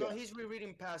 Cause no, he's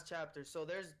rereading past chapters, so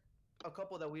there's a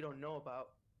couple that we don't know about.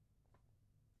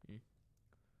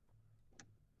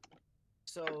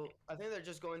 So I think they're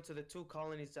just going to the 2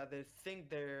 colonies that they think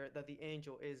that the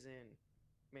angel is in.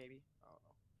 Maybe, I don't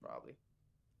know. Probably.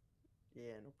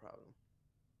 Yeah, no problem.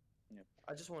 Yep.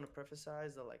 I just want to preface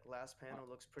the like last panel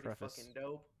looks pretty fucking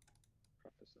dope.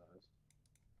 Preface.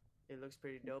 It looks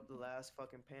pretty dope. The last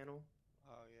fucking panel.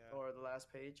 Oh yeah. Or the last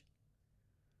page.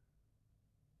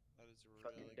 That is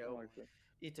Fucking really dope.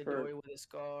 Itadori with his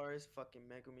scars. Fucking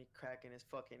Megumi cracking his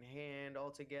fucking hand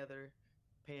all together.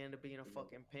 Panda being a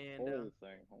fucking panda. Whole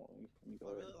thing. Hold on, let me go I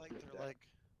ahead really and like flip their that. like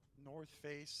North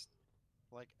Face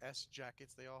like S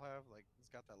jackets they all have. Like it's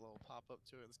got that little pop up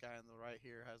to it. This guy on the right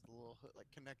here has the little hood, like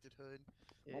connected hood.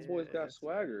 My boys got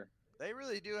swagger. They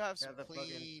really do have some the fucking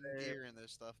clean gear in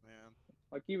this stuff, man.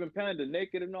 Like even Panda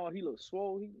naked and all, he looks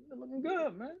swole. He looking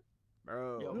good, man.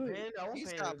 Bro, Yo, Good. Panda, I want He's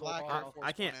Panda got to go black hard. Air Force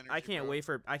I can't One energy, I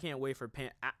can't wait for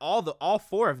all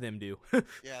 4 of them do.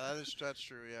 Yeah, that's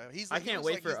true. Yeah, I can't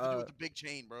wait for he's the dude with the big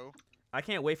chain, bro. I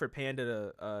can't wait for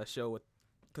Panda to show with,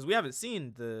 because we haven't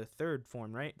seen the 3rd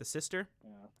form, right? The sister. Yeah,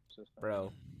 sister.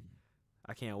 Bro,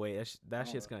 I can't wait. That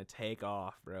shit's gonna take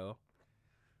off, bro.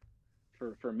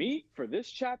 For me, for this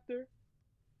chapter,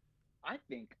 I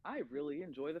think I really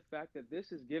enjoy the fact that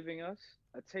this is giving us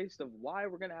a taste of why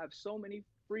we're gonna have so many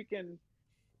freaking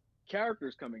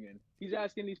characters coming in. He's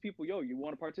asking these people, "Yo, you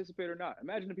want to participate or not?"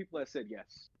 Imagine the people that said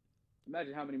yes.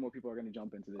 Imagine how many more people are gonna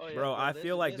jump into this. Oh, shit. yeah, Bro, I this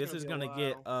feel is- like this this is is gonna gonna be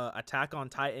a get Attack on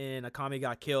Titan, Akame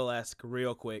got Kill-esque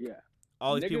real quick. Yeah.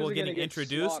 All these Niggas people are getting gonna get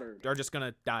introduced slaughtered. are just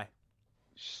gonna die.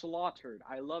 Slaughtered.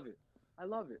 I love it.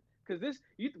 Cause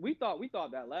we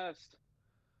thought that last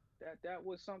that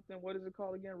was something. What is it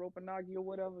called again? Ropponagi or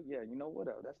whatever. Yeah, you know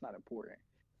whatever. That's not important.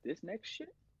 This next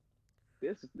shit.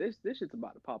 This shit's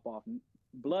about to pop off.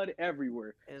 Blood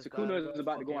everywhere. It's Sukuna is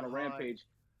about to go on a fucking hard. rampage.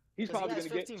 He's 'Cause probably he has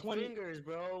gonna get 15 20. fingers,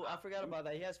 bro. I forgot about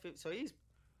that. He has 50, so he's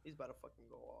about to fucking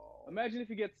go all. Imagine if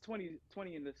he gets 20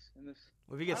 in this. Well,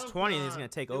 if he gets I don't- 20, then he's gonna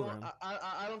take he over won't- him.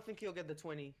 I don't think he'll get the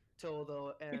 20 till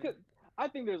the end. Because I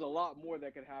think there's a lot more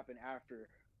that could happen after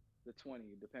the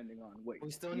 20, depending on what.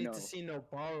 We still need to see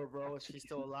Nobara, bro. If she's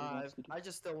still alive. I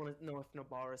just still want to know if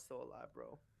Nobara's still alive,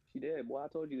 bro. She did, boy. I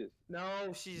told you this.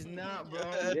 No, she's not, bro.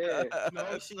 Yeah.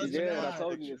 No, She she's did. not. I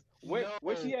told you this.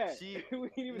 Where's she at? She- we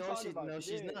ain't even No, talking about. no,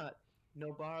 She she's did. not.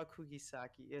 Nobara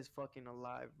Kugisaki is fucking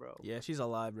alive, bro. Yeah, she's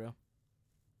alive, bro.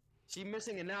 She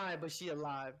missing an eye, but she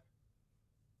alive.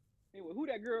 Anyway, who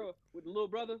that girl with the little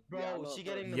brother? Bro, Yeah, I love she her.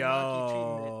 getting the Maki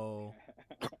treatment. Yo,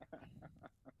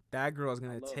 that girl's I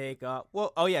gonna love take up.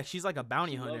 Well, oh yeah, she's like a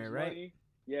bounty She hunter, loves right? money.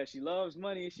 Yeah, she loves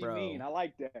money and she Bro. mean. I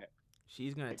like that.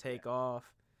 She's gonna Like take that.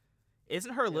 off.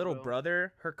 Isn't her Yeah, little bro.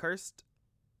 brother her cursed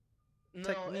No,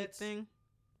 technique thing?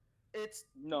 it's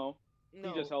No,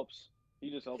 no. he just helps. He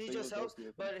just helps. He He just was helps, Loki, I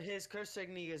think. but his curse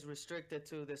technique is restricted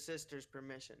to the sister's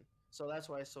permission, so that's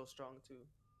why it's so strong too.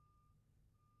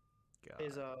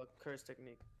 His curse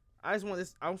technique. I just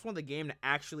want the game to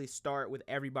actually start with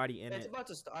everybody in It's it. about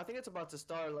to start. I think it's about to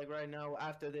start like right now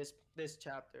after this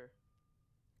chapter.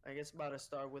 I guess about to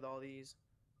start with all these.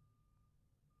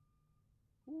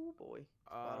 Ooh boy.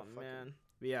 Oh About to man.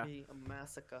 But yeah. be a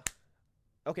massacre.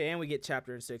 Okay, and we get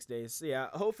chapter in 6 days. So yeah,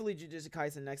 hopefully Jujutsu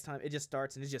Kaisen next time it just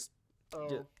starts and it just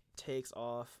Oh, takes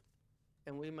off.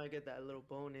 and we might get that little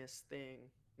bonus thing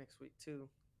next week too.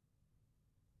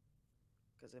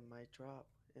 Because it might drop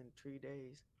in 3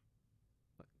 days.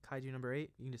 Kaiju number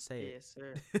 8. You can just say Yes,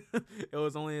 sir. it. It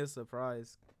was only a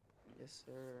surprise. Yes,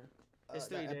 sir. It's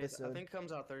That 3 days. I episode. think it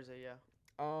comes out Thursday. Yeah.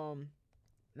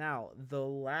 Now the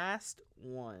last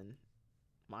one,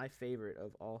 my favorite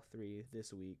of all 3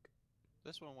 this week.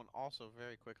 This one went also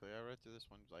very quickly. I read through this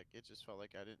one, like it just felt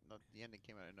like I didn't know the ending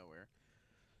came out of nowhere.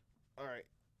 All right.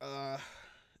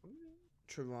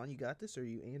 Trevon, you got this, or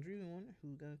you, Andrew?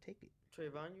 Who's gonna take it?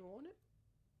 Trayvon, you want it?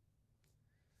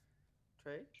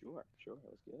 Trey? Sure.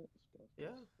 Let's get it. Yeah,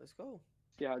 let's go.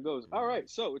 See how it goes. All right,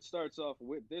 so it starts off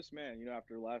with this man. You know,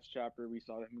 after the last chapter, we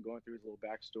saw him going through his little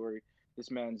backstory.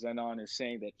 This man, Zenon, is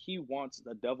saying that he wants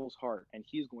the devil's heart, and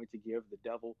he's going to give the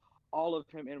devil all of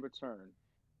him in return.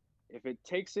 If it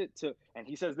takes it to, and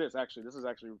he says this is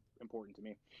actually important to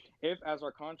me. If, as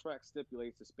our contract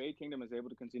stipulates, the Spade Kingdom is able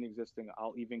to continue existing,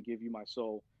 I'll even give you my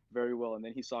soul. Very well. And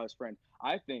then he saw his friend.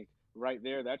 I think right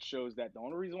there, that shows that the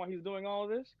only reason why he's doing all of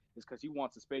this is because he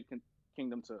wants the Spade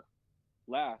Kingdom to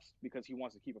last, because he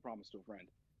wants to keep a promise to a friend.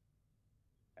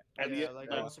 And Yeah, like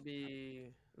he wants to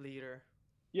be leader.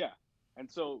 yeah, and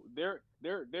so they're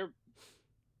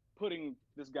putting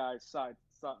this guy's side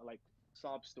like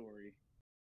sob story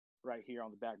right here on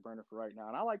the back burner for right now,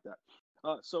 and I like that.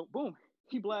 So boom,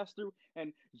 he blasts through,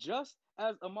 and just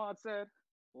as Ahmad said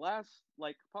last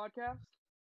podcast,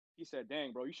 he said,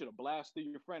 "Dang, bro, you should have blasted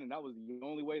through your friend, and that was the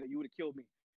only way that you would have killed me.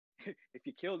 If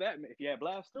you killed that, if you had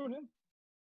blasted through him,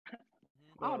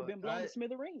 I would have been blown to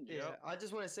smithereens." Yeah, I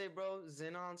just want to say, bro,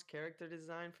 Xenon's character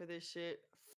design for this shit,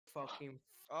 fucking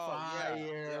Oh, fire,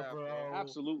 yeah, bro.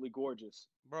 Absolutely gorgeous.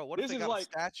 Bro, what This if they is got like- a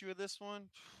statue of this one?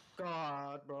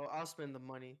 God, bro, I'll spend the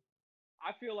money.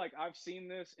 I feel like I've seen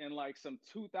this in like some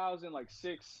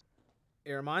 2006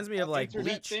 It reminds me of like internet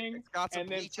Bleach. thing, It's got some and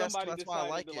then bleach esque, somebody that's why I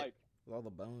decided like to it. like With all the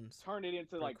bones. turn it into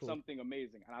Pretty like cool. something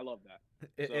amazing, and I love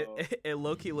that. It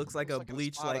low-key looks like a Looks like an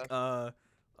Bleach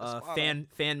Espada.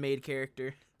 fan made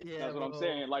character. Yeah, That's what I'm bro,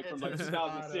 saying. Like from it's like a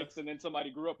 2006, and then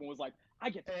somebody grew up and was like, "I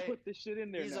get to Hey, put this shit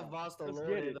in there He's now." a Vasta Let's get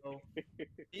Lorde, it. though.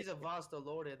 He's a Vasta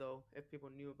Lorde, though, if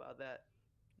people knew about that.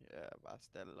 Yeah,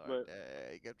 Basta Lord.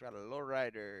 You gotta try the low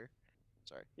rider.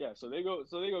 Sorry. Yeah, so they go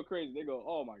crazy. They go,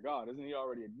 "Oh my God, isn't he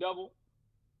already a double?"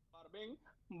 Bada bing,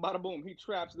 bada boom. He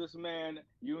traps this man,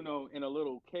 in a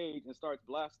little cage and starts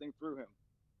blasting through him.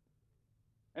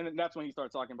 And then that's when he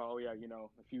starts talking about, "Oh yeah,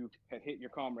 if you had hit your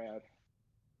comrade,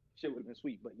 shit would have been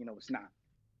sweet, but it's not."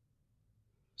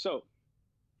 So,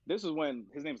 this is when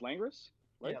his name's Langris,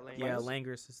 right? Yeah, Yeah, Langris.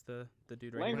 Langris is the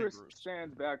dude right here. Langris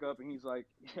stands back up and he's like,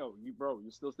 "Yo,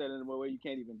 you're still standing in the way. You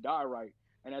can't even die right."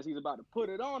 And as he's about to put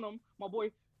it on him, my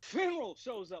boy Finral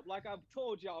shows up, like I've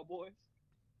told y'all boys.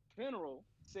 Finral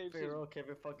saves his. Pharaoh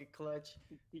Kevin fucking clutch.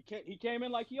 He came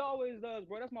in like he always does,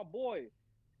 bro. That's my boy.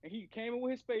 And he came in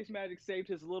with his space magic, saved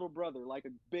his little brother like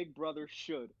a big brother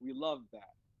should. We love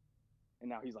that. And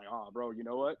now he's like, "Oh, bro, you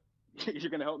know what? You're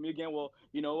gonna help me again? Well,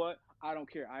 you know what? I don't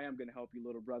care. I am gonna help you,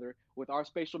 little brother. With our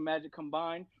spatial magic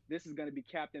combined, this is gonna be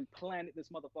Captain Planet this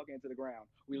motherfucker into the ground.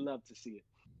 We love to see it."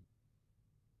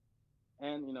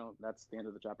 And that's the end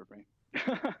of the chapter frame.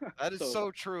 That is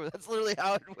so true. That's literally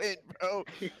how it went, bro.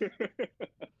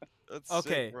 That's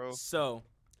Okay, sick, bro. so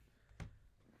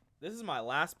this is my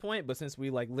last point, but since we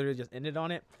like literally just ended on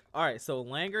it, all right. So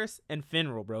Langris and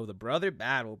Finral, bro, the brother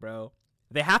battle, bro.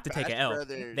 They have to take an L.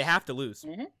 Brothers. They have to lose.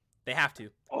 Mhm. They have to.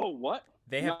 Oh, what?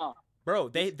 They have, Nah. bro.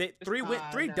 They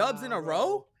three dubs in a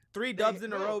row. Three dubs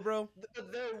in a bro, row, bro.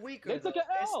 They're weaker. They took though. an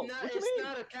L. It's not. What you It's mean?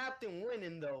 not a captain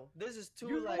winning though. This is two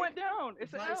You like went down.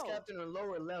 It's an vice L. captain or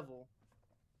lower level.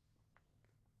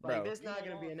 Like Bro. this not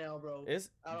gonna be an L, bro. It's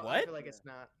I what? feel like it's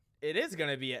not. It is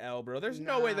gonna be an L, bro. There's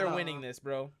no way they're Nah. winning this,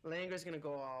 bro. Langris gonna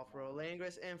go off, bro.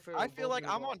 Langris and Pharaoh. I feel both like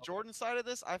gonna I'm go on off. Jordan's side of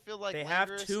this. I feel like They have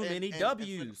Langris too and- many and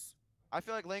W's. I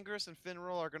feel like Langris and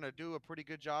Finral are gonna do a pretty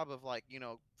good job of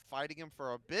fighting him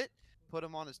for a bit, put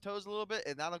him on his toes a little bit,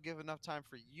 and that'll give enough time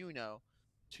for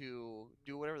to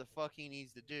do whatever the fuck he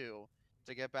needs to do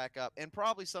to get back up. And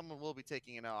probably someone will be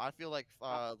taking it out. I feel like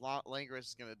Langris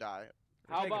is gonna die.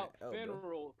 How taking about an L, bro.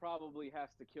 Finral probably has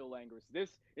to kill Langris?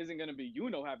 This isn't going to be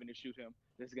having to shoot him.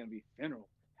 This is going to be Finral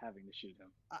having to shoot him.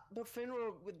 But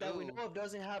Finral, that we Ooh. know of,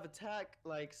 doesn't have attack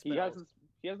like He has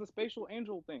spells. the spatial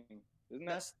angel thing, isn't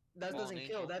that? That Small doesn't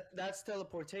angel. kill. That's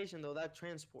teleportation though. That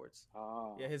transports.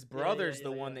 Ah. Yeah, his yeah, brother's yeah,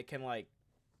 the yeah. one that can like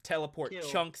teleport Kill.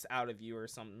 chunks out of you or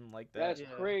something like that. That's Yeah.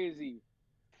 crazy.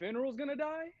 Finral's gonna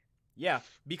die? Yeah,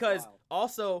 because Wow.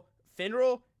 also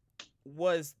Finral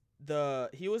was the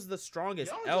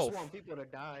strongest Y'all elf. just want people to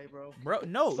die, bro. Bro,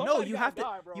 no, Somebody you gotta have to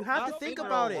die, bro. you have to Not think Finral,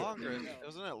 about it. Longris. No.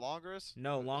 Wasn't it Longris?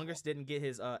 No, Longris didn't get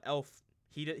his elf.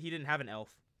 He didn't have an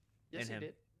elf Yes, in he him.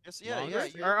 did. Yes, yeah,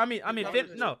 Longris? yeah. Or I mean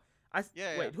Longris. no.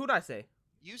 Yeah, Wait, who'd I say?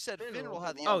 You said Finral. Finral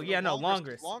had the Oh, elf, yeah, but no,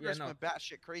 Longris Longris. Yeah, no. went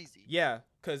batshit crazy. Yeah,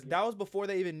 cuz that was before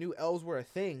they even knew elves were a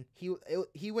thing.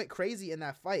 He went crazy in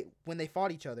that fight when they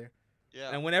fought each other.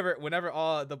 Yeah. And whenever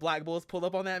all the Black Bulls pulled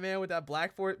up on that man with that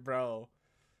black fort, bro.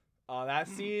 Oh, that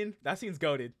scene's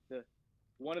goated.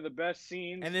 One of the best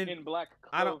scenes And then in Black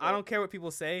Clover. I don't care what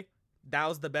people say. That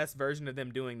was the best version of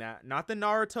them doing that. Not the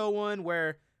Naruto one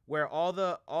where all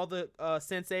the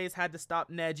senseis had to stop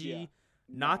Neji. Yeah.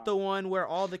 Not the one where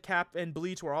all the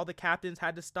Bleach where all the captains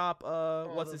had to stop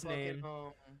what's the his fucking, name?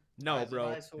 No, Visor. bro.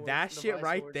 Visor, That the shit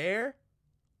right Visor. there.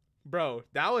 Bro,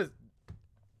 that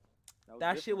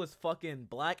different. shit was fucking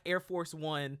Black Air Force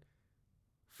 1.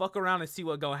 Fuck around and see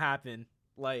what gonna happen.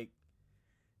 Like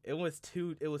it was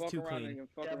too Fuck around clean. and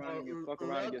fuck Yeah, around bro, and fuck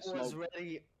around and Luck get was smoked.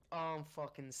 ready on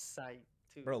fucking sight,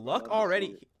 too. Bro, Love Luck to see already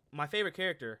it. my favorite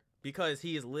character because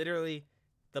he is literally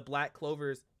the Black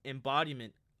Clover's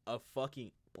embodiment of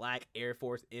fucking Black Air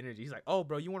Force energy. He's like, "Oh,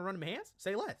 bro, you want to run him hands?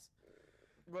 Say less."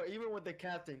 Bro, even with the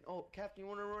captain. Oh, captain, you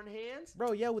want to run hands?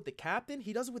 Bro, yeah, with the captain,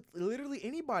 he does it with literally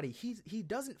anybody. He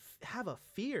doesn't have a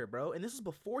fear, bro. And this was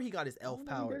before he got his elf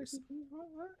powers.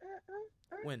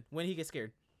 When he gets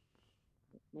scared.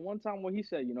 The one time when he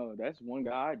said, that's one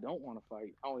guy I don't want to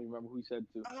fight. I don't even remember who he said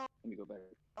to. Oh. Let me go back.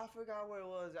 I forgot where it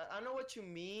was. I know what you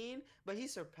mean, but he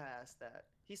surpassed that.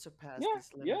 He surpassed Yeah, these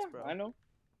limits, yeah, bro. I know.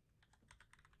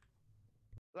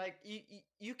 Like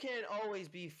you can't always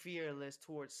be fearless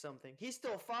towards something. He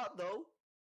still fought though,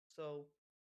 so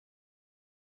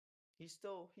he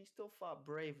still fought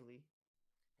bravely.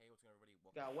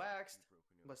 Got waxed,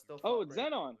 but still fought Oh, it's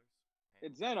bravely. Zenon.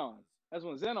 It's Zenon. That's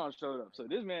when Zenon showed up. So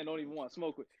this man don't even want to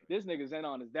smoke with. This nigga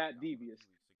Zenon is that devious.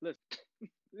 Listen,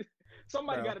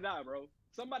 somebody Bro. gotta die, bro.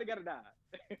 Somebody gotta die.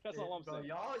 That's all I'm Bro, saying.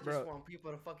 y'all just Bro. want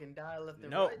people to fucking die left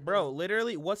and No, right. bro,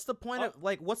 literally, what's the point of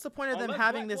what's the point of them Unless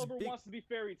having Black this Clover big wants to be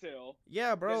fairy tale.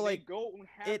 Yeah, bro, then like they go and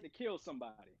have it- to kill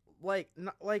somebody.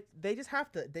 like they just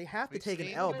have to We've take an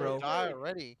seen L, people bro. die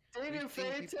already. Didn't We've in seen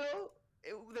Fairy people- Tail,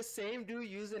 the same dude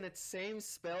using its same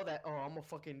spell that I'm gonna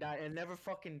fucking die and never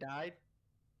fucking died.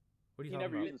 What are you He talking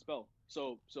never about? used the spell.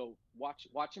 So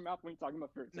watch him out when you're talking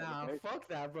about fairy tale. Nah, Okay? fuck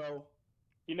that, bro.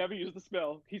 He never used the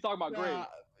spell. He's talking about Gray. Nah,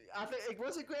 I think it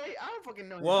was it Gray. I don't fucking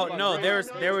know. Well, Talking no, about there Gray. was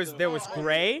Gray.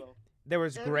 There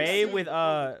was Every Gray scene with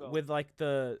is with like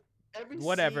the Every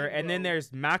whatever, scene, and then bro. there's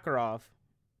Makarov.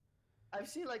 I've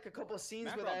seen like a couple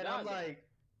scenes with Makarov that, and I'm died,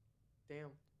 though. like,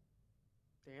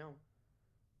 damn.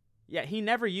 Yeah, he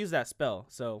never used that spell,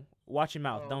 so watch your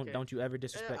mouth. Oh, okay. Don't you ever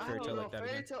disrespect I Fairy don't Tail know. like that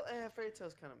Fairy again. Tale, Fairy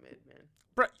Tail's kind of mid, man.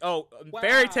 Bro, Wow,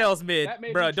 Fairy Tail's mid, that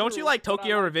may bro. be Don't you true, like but I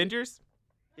Tokyo like it. Revengers?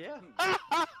 Yeah,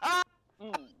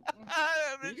 Mm.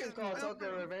 you can call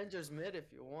Tokyo Revengers mid if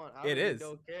you want. I It really is.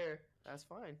 don't care. That's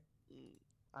fine.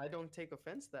 I don't take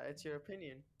offense to that. It's your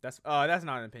opinion. That's not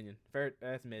an opinion.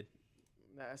 That's mid.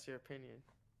 That's your opinion.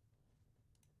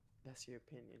 That's your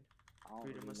opinion. I don't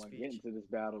Freedom really of want to get speech. into this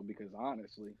battle because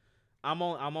honestly, I'm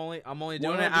only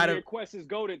doing 100 it out year of quest is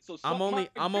goaded. So I'm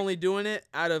only doing it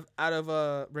out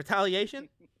of retaliation.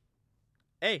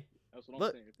 Hey, That's what I'm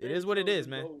look, saying. it is what it Fairy is,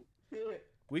 Tail man. gold.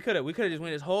 we could have just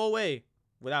went this whole way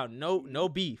without no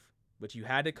beef, but you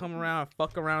had to come around,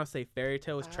 fuck around, and say Fairy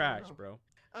Tail is I don't trash, know. bro.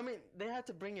 I mean, they had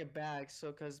to bring it back,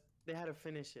 so because they had to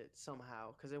finish it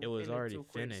somehow, because It was ended already too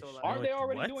quick, finished. So, like, No, Aren't they it-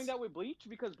 already what? doing that with Bleach?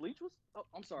 Because Bleach was. Oh,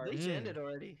 I'm sorry. Bleach Mm. ended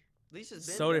already. Bleach has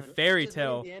been So did done. Fairy Just bringing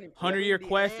Tail. the anim- 100-Year bringing the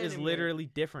Quest is anime. literally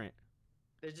different.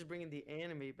 They're just bringing the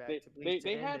anime back They, to Bleach.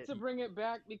 they to had end to it. bring it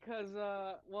back because it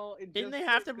Didn't just they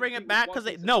have to couldn't bring compete it with back? One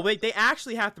Because Piece no, and they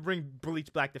actually have to bring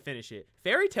Bleach back to finish it.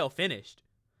 Fairy Tail finished.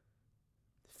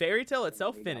 Fairy Tail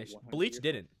itself They got finished. 100 Bleach years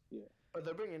didn't. Yeah. But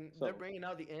they're bringing So-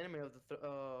 out the anime of the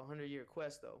 100-Year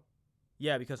Quest though.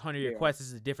 Yeah, because 100-Year Yeah. Quest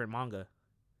is a different manga.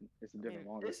 It's a I different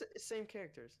mean, manga. it's same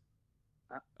characters.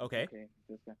 Okay. Okay.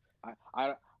 This guy.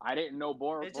 I didn't know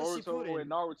It's just Boruto Shippuden.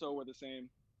 and Naruto were the same.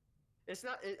 It's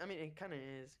not. I mean, it kind of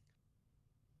is.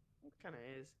 It kind of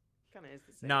is. Kind of is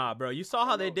the same. Nah, bro. You saw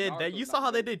how they No, did that. Naruto's You saw not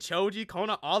how they good. did Choji,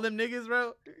 Kona, all them niggas,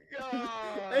 bro.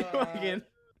 They fucking.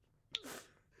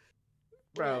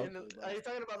 Bro. Are you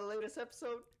talking about the latest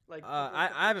episode? Like,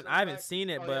 I haven't seen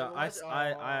it, Oh, but yeah, watch it.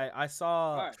 I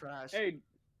saw. Alright. Trash. Hey,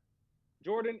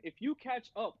 Jordan, if you catch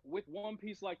up with One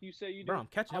Piece like you say you do, Bro, I'm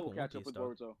catching I up will with One catch up Piece, with though.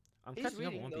 Boruto. I'm He's catching up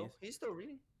reading with One though. Piece. He's still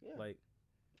reading. Yeah. Like,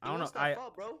 I don't know. What's that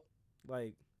fault, bro?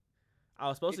 Like I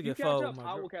was supposed If to you get catch Fo. up,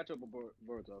 I will catch up with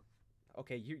Boruto.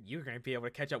 Okay, you're gonna be able to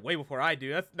catch up way before I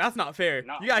do. That's not fair.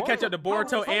 Nah, You gotta catch up to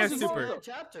Boruto- Boruto and Boruto's Super. 69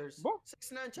 chapters. Bo-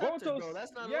 69 chapters, Boruto's, bro.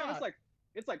 That's not a yeah, lot. it's like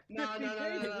 50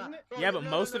 pages, isn't it? Bro, Yeah, but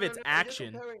most of it's You're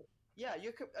action. comparing- Yeah,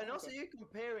 and also Okay. you're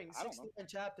comparing I don't know. 69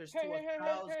 chapters Hey, to hey, hey,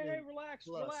 1,000. hey, hey, relax,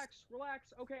 plus.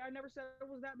 relax. Okay, I never said it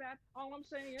was that bad. All I'm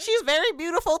saying is She's very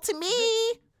beautiful to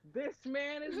me. this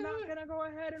man is not gonna go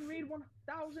ahead and read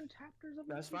 1,000 chapters of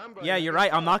That's this. fine, bro. Yeah, That's you're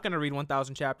right. I'm fine. not gonna read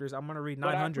 1,000 chapters. I'm gonna read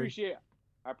But 900.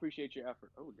 I appreciate your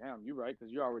effort. Oh, damn, you're right,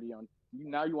 because you're already on.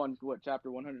 Now you on what,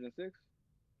 chapter 106?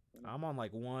 I'm on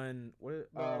like one.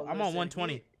 What? Bro, I'm on listen,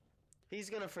 120. He's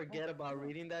gonna forget about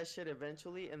reading that shit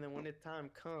eventually, and then when the time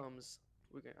comes,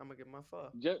 I'm gonna get my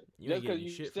fuck. Just You ain't because getting you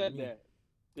shit said from me. that.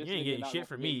 You this ain't nigga getting not shit gonna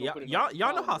from forget me. to go put it on Y'all his know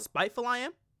how calendar. spiteful I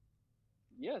am.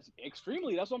 Yes,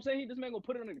 extremely. That's what I'm saying. This man gonna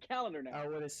put it on the calendar now. I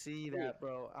want to see that,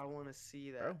 bro. I want to see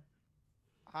that. Bro.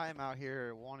 I'm out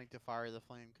here wanting to fire the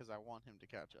flame because I want him to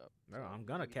catch up. Bro, So I'm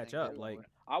gonna anything catch up. goes. Like,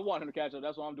 I want him to catch up.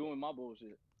 That's why I'm doing my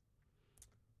bullshit.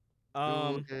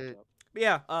 Do it. But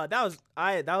yeah, that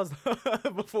was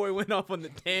before we went off on the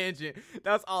tangent.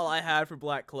 That's all I had for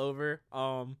Black Clover.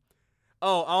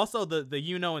 Also the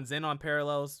Yuno and Zenon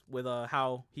parallels with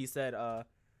how he said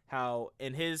how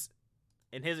in his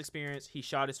experience he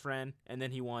shot his friend and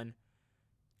then he won.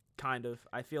 Kind of.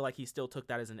 I feel like he still took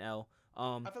that as an L. I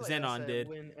feel like that's Zenon a did.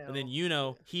 win L. And then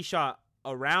Yuno, he shot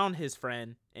around his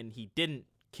friend and he didn't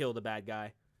kill the bad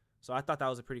guy. So I thought that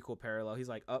was a pretty cool parallel. He's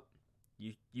like,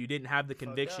 you didn't have the Fuck up.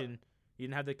 conviction. You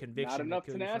didn't have the conviction. Not enough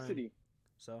to kill your friend." tenacity.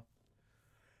 So,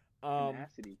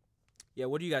 Tenacity. yeah.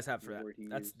 What do you guys have for The that? word he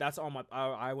That's all my.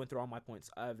 I went through all my points.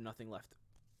 I have nothing left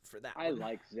for that. I one.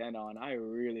 like Zenon. I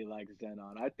really like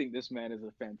Zenon. I think this man is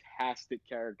a fantastic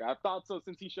character. I thought so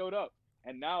since he showed up.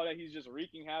 And now that he's just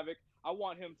wreaking havoc, I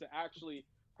want him to actually,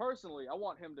 personally, I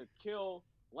want him to kill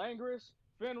Langris,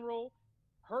 Finral,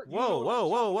 hurt Whoa, Yuno, whoa,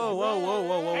 whoa, whoa, whoa, whoa,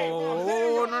 whoa, whoa, Hey, whoa, I'm whoa,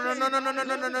 saying, no, no, no, no, no,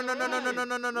 no, no, no, no, no, no,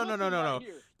 no, no, no, no, no, no, no.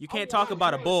 You can't talk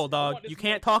about a bull, dog. You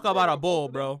can't talk about a bull,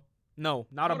 bro. No,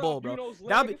 not a bull, bro.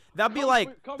 That'd be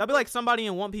like somebody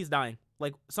in One Piece dying,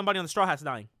 like somebody on the Straw Hats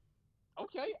dying.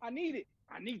 Okay, I need it.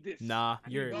 I need this. Nah,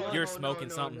 you're No, smoking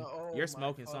no, something. no. Oh You're my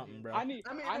smoking fucking- something, bro. I need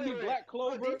wait. Black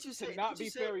Clover didn't you say- to not didn't you be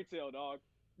say- Fairy Tail, dog.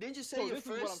 Didn't you say So your this is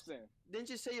what I'm first? saying. Didn't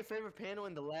you say your favorite panel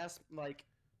in the last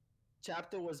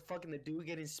chapter was fucking the dude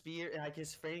getting speared, like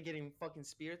his friend getting fucking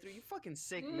speared through? You fucking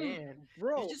sick man.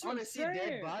 Bro, You just want to see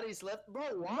dead bodies left, bro.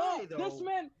 No, Why though? this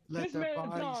man Let the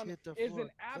bodies John, hit the is floor. an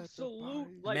Let the absolute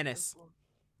bodies like hit the Menace. floor.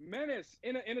 menace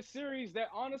in a series that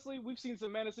honestly we've seen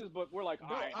some menaces, but we're like, Bro,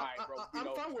 all right, bro.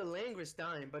 I'm fine with Langris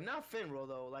dying, but not Finral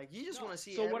though. Like you just No, want to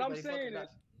see. so what I'm everybody saying fucking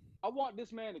is, I want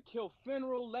this man to kill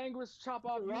Finral, Langris, chop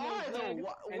off Why, Yuno's though? leg, and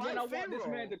Why then I want this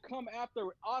Finral? man to come after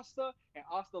Asta, and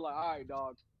Asta like, all right,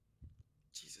 dog.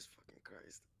 Jesus fucking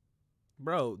Christ.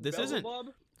 Bro, this isn't.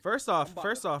 Beelzebub, First I'm off,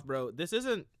 about bro, this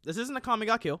isn't a Kami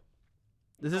got kill.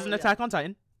 This isn't yeah. Attack on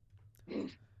Titan. You're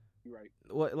right.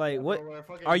 What like Yeah, what? bro, we're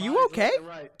fucking Are you bodies okay? left and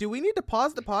right. Do we need to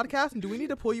pause the podcast and do we need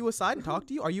to pull you aside and talk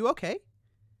to you? Are you okay?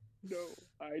 No,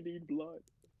 I need blood.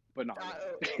 But no.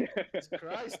 Jesus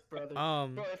Christ, brother.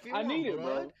 Bro, if you I want need it,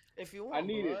 blood, bro. if you I want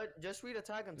need it. blood, just read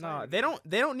Attack on No, Titan.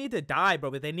 they don't need to die,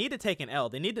 bro, but they need to take an L.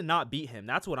 They need to not beat him.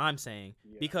 That's what I'm saying.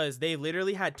 Yeah. Because they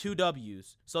literally had 2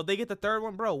 W's. So if they get the third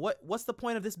one, bro, what's the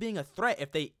point of this being a threat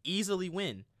if they easily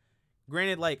win?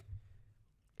 Granted, like,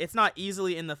 it's not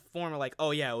easily in the form of like,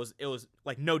 oh yeah, it was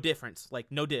like no difference. Like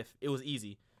no diff. It was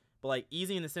easy. But like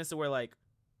easy in the sense of where like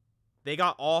they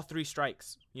got all 3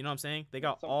 strikes. You know what I'm saying? They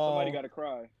got all Somebody gotta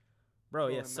cry. Bro,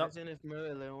 Bro, yeah, imagine if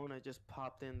Mary Leona just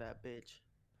popped in that bitch.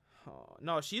 Oh,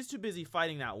 no, she's too busy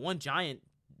fighting that one giant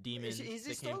demon Is he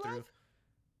that still came through. alive?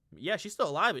 Yeah, she's still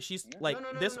alive, but she's Yeah. like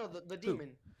no, this. the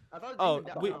demon. I thought the Oh,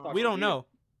 demon died. we No. thought we she don't did. know.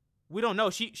 We don't know.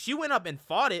 She went up and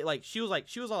fought it. Like she was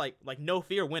like no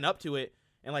fear, went up to it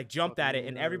and like jumped at it,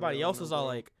 and Fucking everybody else Leona, was all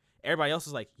bro. like, everybody else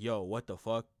was like, yo, what the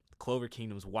fuck? Clover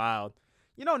Kingdom's wild.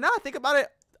 You know, now I think about it,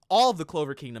 all of the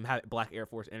Clover Kingdom had Black Air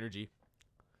Force energy.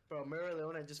 Bro, Mary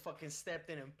Leona just fucking stepped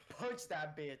in and punched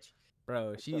that bitch.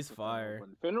 Bro, she's Except for fire.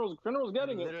 Finral's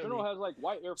getting it. Literally. Finral has like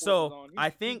white Air Forces So, on. I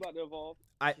He's think- about to evolve.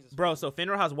 Jesus Bro, fucking so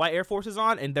Finral has white Air Forces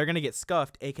on, and they're gonna get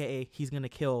scuffed, aka he's gonna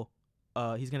kill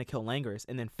Langris,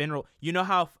 and then Finral. You know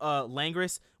how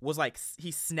Langris was like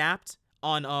he snapped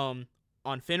on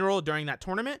Finral during that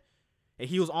tournament, and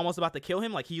he was almost about to kill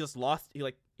him. Like he just lost.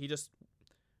 He just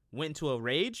went into a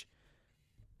rage.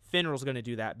 Finral's gonna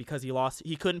do that because he lost.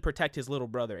 He couldn't protect his little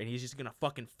brother, and he's just gonna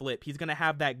fucking flip. He's gonna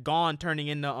have that Gon turning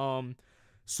into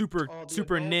super Oh, the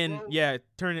super adult, nin. bro? Yeah,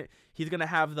 turn it. He's gonna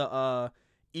have the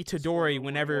Itadori Slow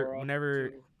whenever Aurora, whenever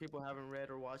too. people haven't read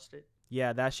or watched it.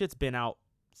 Yeah, that shit's been out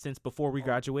since before we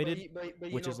graduated.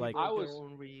 But which is like- people I was-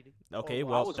 don't read. Okay, or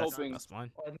well, watch was it. hoping- that's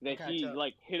fine. Or that catch he up.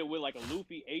 like hit it with like a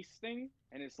Luffy ace thing,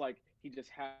 and it's like he just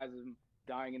has him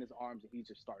dying in his arms, and he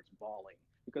just starts bawling.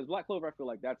 Because Black Clover, I feel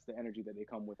like that's the energy that they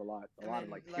come with a lot And of then,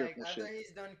 like like tearful after shit.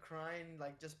 he's done crying,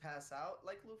 like just pass out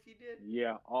like Luffy did.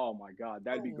 Yeah. Oh my God,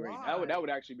 that'd Oh, be great. why? That would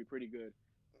actually be pretty good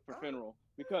for Finral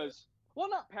because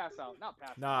not pass out.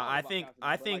 Nah, I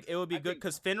think it would be good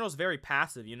because Finral's very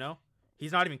passive. You know,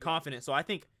 he's not even confident. So I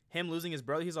think him losing his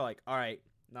brother, he's all like, all right,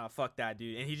 nah, fuck that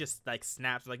dude, and he just like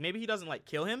snaps. Like maybe he doesn't like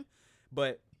kill him,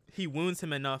 but he wounds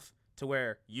him enough to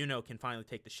where can finally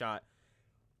take the shot.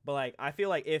 But like I feel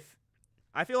like if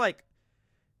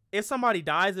somebody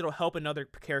dies, it'll help another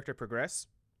character progress.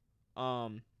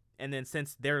 And then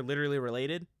since they're literally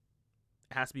related,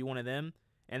 it has to be one of them.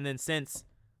 And then since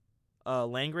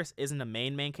Langris isn't a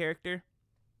main character,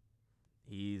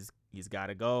 he's got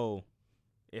to go.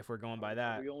 If we're going by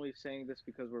that, Are we only saying this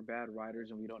because we're bad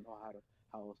writers and we don't know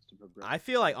how else to progress? I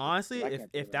feel like honestly, I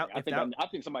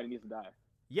think somebody needs to die.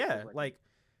 yeah, like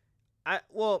I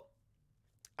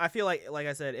feel like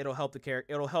I said, it'll help the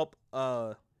character. It'll help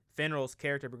Finral's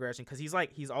character progression because he's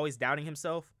always doubting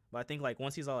himself. But I think like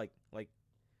once he's all like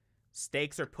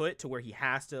stakes are put to where he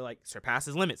has to like surpass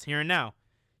his limits here and now,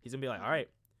 he's gonna be like, all right.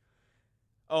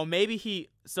 Oh, maybe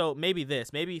Finral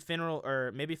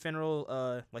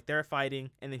like they're fighting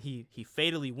and then he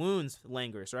fatally wounds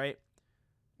Langris, right?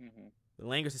 Mm-hmm.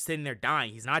 Langris is sitting there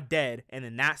dying. He's not dead, and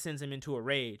then that sends him into a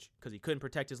rage because he couldn't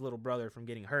protect his little brother from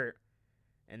getting hurt.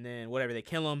 And then whatever, they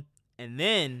kill him, and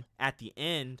then at the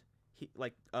end, he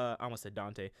I almost said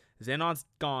Dante. Zenon's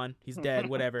gone. He's dead.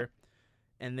 Whatever.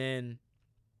 And then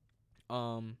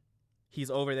he's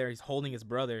over there. He's holding his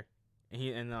brother.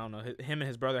 And I don't know, him and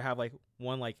his brother have like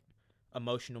one like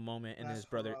emotional moment, and then his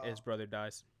brother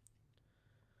dies.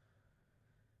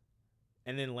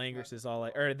 And then Langris is all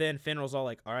like, or then Finral's all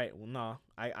like, all right, well, nah,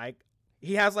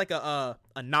 he has like a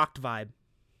knocked vibe.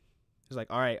 He's like,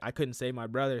 all right, I couldn't save my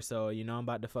brother, so I'm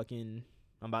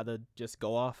about to just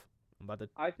go off.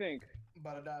 I think I'm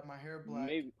about to dye my hair black,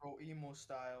 pro emo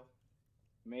style.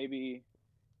 Maybe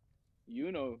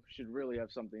should really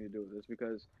have something to do with this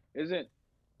because isn't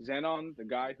Zenon the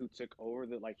guy who took over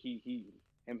the like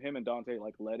him and Dante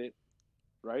like led it,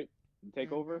 right?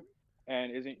 Take over,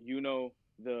 and isn't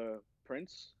the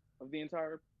prince of the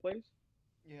entire place?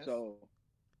 Yes. So,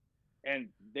 and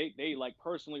they like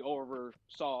personally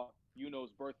oversaw Yuno's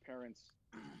birth parents'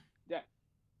 death.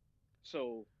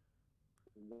 So,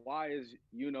 why is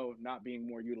not being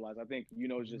more utilized? I think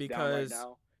is just down right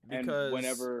now.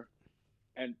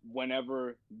 And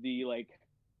whenever the like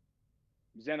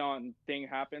Zenon thing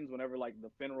happens, whenever like the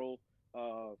Finral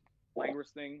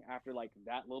Langris thing, after like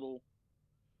that little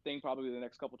thing, probably the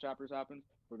next couple chapters happens,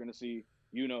 we're gonna see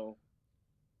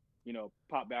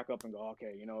pop back up and go,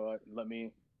 okay, you know what, let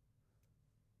me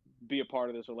be a part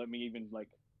of this, or let me even like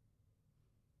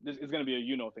this is gonna be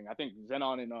a thing. I think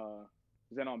Zenon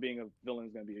being a villain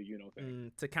is gonna be a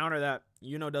thing. To counter that,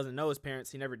 doesn't know his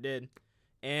parents. He never did,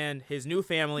 and his new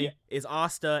family is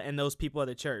Asta and those people at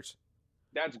the church.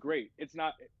 That's great. It's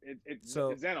not. It's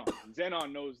Zenon.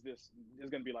 Zenon knows this is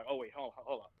gonna be like, oh wait, hold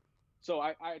up. So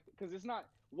I because it's not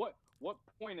what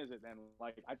point is it then?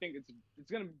 Like I think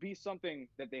it's gonna be something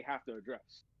that they have to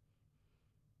address.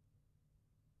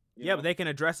 But they can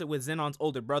address it with Zenon's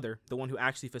older brother, the one who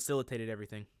actually facilitated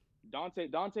everything.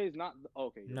 Dante's not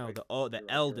okay. No, right. the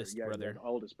eldest brother. Yeah, the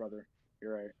oldest brother.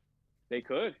 You're right. They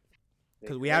could.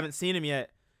 Because we haven't seen him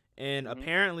yet, and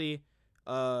apparently,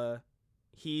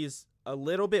 he's a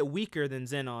little bit weaker than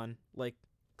Zenon, like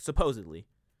supposedly.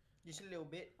 Just a little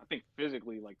bit. I think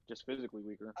physically, just physically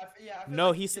weaker. No,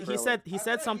 like he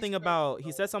said something about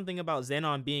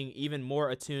Zenon being even more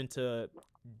attuned to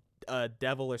a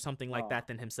devil or something like that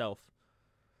than himself.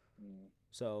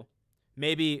 So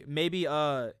maybe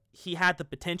he had the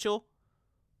potential,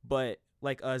 but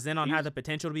like Zenon had the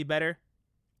potential to be better.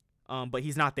 But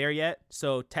he's not there yet.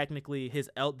 So technically,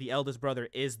 the eldest brother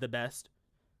is the best.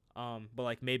 But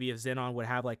like maybe if Zenon would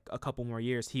have like a couple more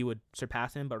years, he would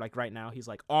surpass him. But like right now, he's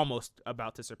like almost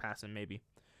about to surpass him, maybe.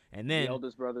 And then the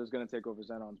eldest brother is gonna take over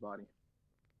Zenon's body.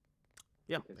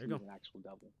 Yeah, there you go. He's an actual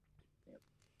devil.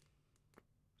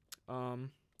 Good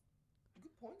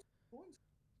points.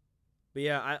 But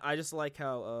yeah, I just like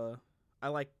how I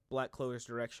like Black Clover's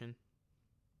direction.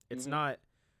 It's not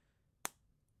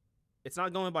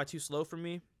going by too slow for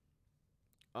me.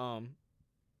 And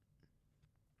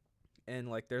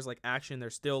like there's like action,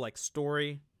 there's still like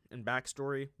story and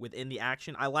backstory within the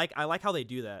action. I like how they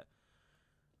do that.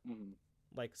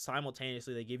 Like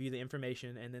simultaneously they give you the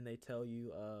information and then they tell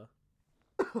you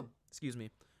excuse me,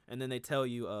 and then they tell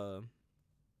you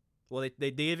well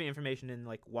they give you information, and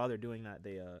like while they're doing that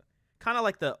they kind of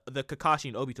like the Kakashi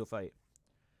and Obito fight.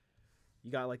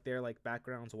 You got like their like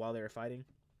backgrounds while they were fighting.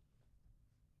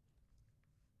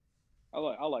 I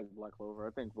like Black Clover.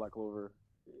 I think Black Clover,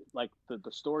 like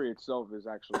the story itself is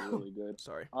actually really good.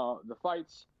 Sorry. The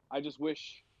fights, I just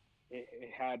wish it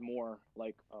had more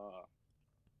like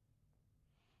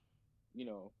you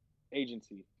know,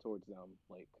 agency towards them.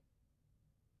 Like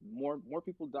more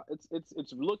people die.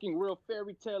 It's looking real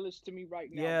fairy tale-ish to me right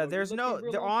now. Yeah, bro. there's You're no looking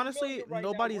real there honestly unfamiliar right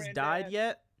now, nobody's died Granddad.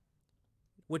 yet,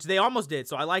 which they almost did.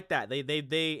 So I like that.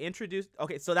 They introduced.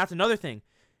 Okay, so that's another thing.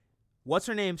 What's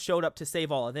her name showed up to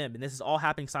save all of them, and this is all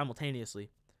happening simultaneously.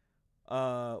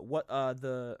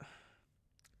 The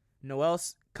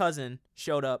Noel's cousin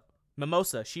showed up.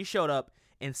 Mimosa, she showed up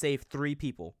and saved 3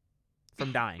 people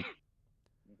from dying.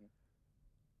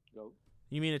 Go.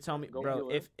 You mean to tell me, Go bro?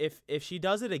 heal her. If she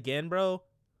does it again, bro,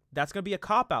 that's gonna be a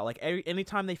cop out. Like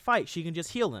anytime they fight, she can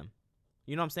just heal them.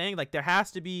 You know what I'm saying? Like there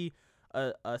has to be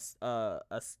there has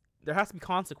to be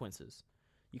consequences.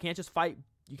 You can't just fight.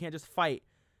 You can't just fight.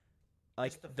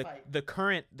 Like Just to the fight.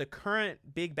 the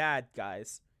current big bad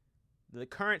guys, the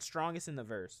current strongest in the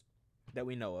verse that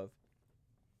we know of,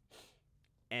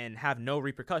 and have no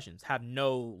repercussions, have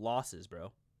no losses,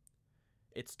 bro.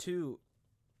 It's too.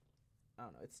 I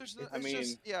don't know. It's a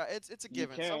you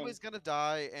given. can- Somebody's gonna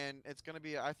die, and it's gonna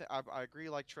be. I agree,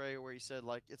 like Trey, where he said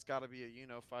like it's got to be a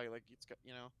fight. Like it's got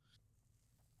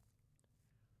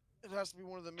it has to be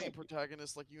one of the main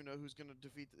protagonists, like who's gonna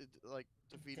defeat him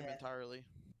Death. entirely.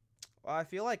 Well, I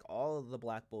feel like all of the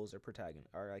Black Bulls are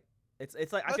like it's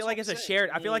like I That's feel what like I'm it's a saying. shared.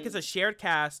 I feel like it's a shared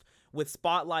cast with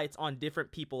spotlights on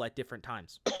different people at different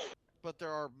times. But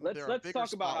there are Let's bigger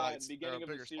talk about how at spotlights. the There are beginning of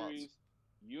the bigger spots. series,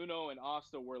 Yuno and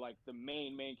Asta were like the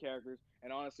main characters,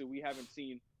 and honestly, we haven't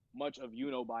seen much of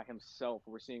Yuno by himself.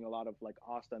 We're seeing a lot of like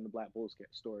Asta and the Black Bulls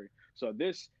story. So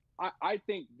this, I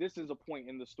think this is a point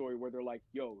in the story where they're like,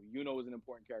 yo, Yuno is an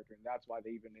important character, and that's why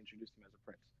they even introduced him as a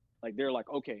prince. Like they're like,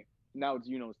 okay, now it's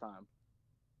Yuno's time.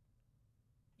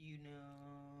 You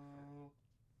know.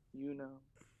 Yuno,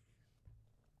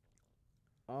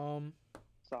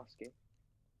 Sasuke.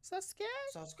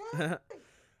 Sasuke.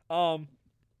 Oh,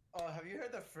 have you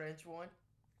heard the French one?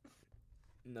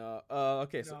 No.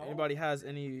 Okay. So No. anybody has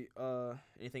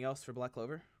anything else for Black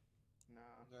Clover? Nah.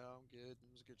 No, I'm good. It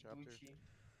was a good chapter. Gucci.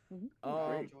 Oh, I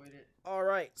Great. enjoyed it. All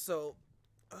right. So,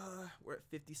 we're at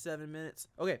 57 minutes.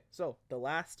 Okay. So the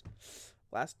last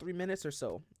 3 minutes or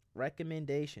so,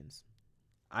 recommendations.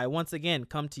 I once again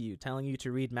come to you telling you to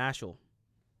read Mashal.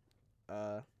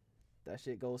 That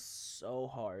shit goes so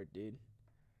hard, dude.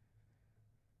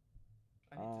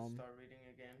 I need to start reading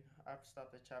again. I've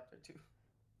stopped at chapter 2.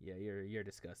 Yeah, you're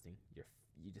disgusting.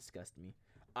 You disgust me.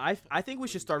 I think we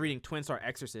should start reading Twin Star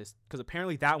Exorcist because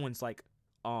apparently that one's like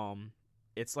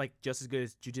it's like just as good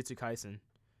as Jujutsu Kaisen.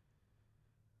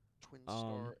 Twin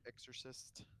Star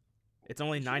Exorcist. It's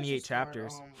only We should 98 also start,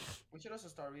 chapters. we should also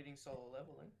start reading Solo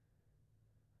Leveling.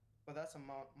 But that's a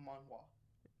manhwa.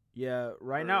 Yeah,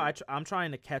 right now I'm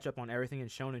trying to catch up on everything in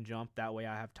Shonen Jump. That way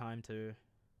I have time to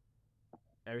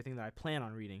everything that I plan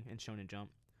on reading in Shonen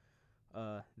Jump.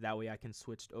 That way I can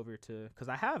switch over to because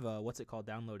I have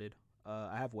downloaded.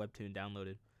 I have Webtoon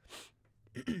downloaded.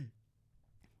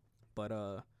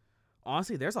 But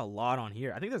honestly, there's a lot on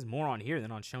here. I think there's more on here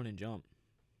than on Shonen Jump.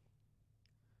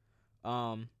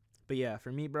 But yeah,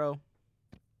 for me, bro.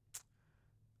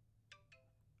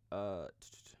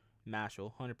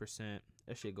 Mashal, 100%.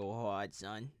 That shit go hard,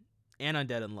 son. And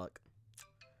Undead Unluck.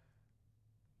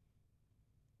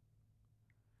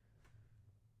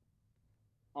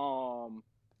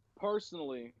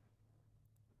 Personally,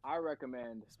 I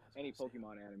recommend any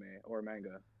Pokemon anime or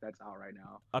manga that's out right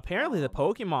now. Apparently, the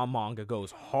Pokemon manga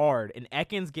goes hard, and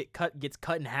Ekans gets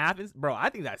cut in half. Bro, I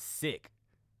think that's sick.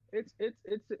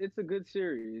 It's a good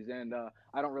series, and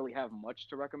I don't really have much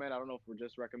to recommend. I don't know if we're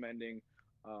just recommending.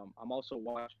 I'm also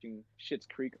watching Schitt's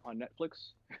Creek on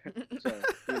Netflix, so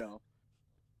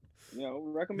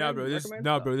recommend. Bro. This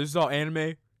is all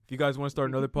anime. If you guys want to start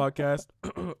another podcast,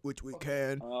 which we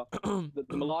can. The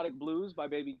Melodic Blues by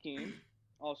Baby Keem,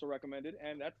 also recommended,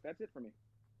 and that's it for me.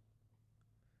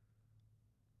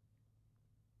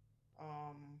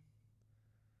 I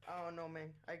don't know, man.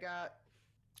 I got.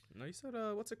 No, you said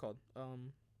what's it called? Huh?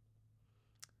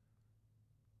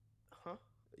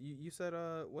 You said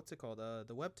what's it called?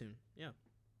 The webtoon. Yeah.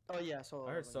 Oh yeah, Solo.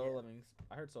 I heard Leveling, Solo yeah. Leveling's.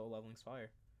 I heard Solo Leveling's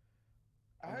fire.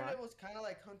 I heard it was kind of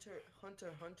like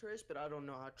Hunter-ish, but I don't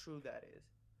know how true that is.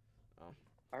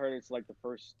 I heard it's like the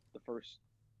first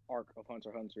arc of Hunter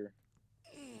x Hunter.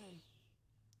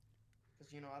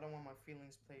 because I don't want my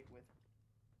feelings played with.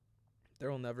 There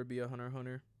will never be a Hunter x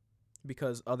Hunter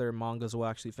because other mangas will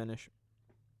actually finish.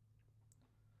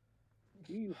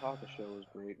 Yu Yu Hakusho is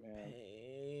great,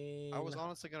 man. I was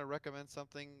honestly gonna recommend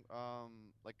something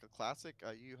like a classic.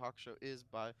 Yu Yu Hakusho is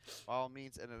by all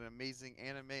means an amazing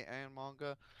anime and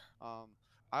manga. Um,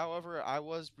 However, I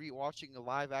was rewatching a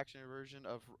live action version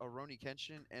of Rurouni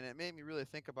Kenshin, and it made me really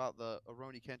think about the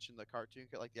Rurouni Kenshin, the cartoon,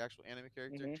 like the actual anime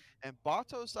character. Mhm. And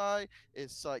Batosai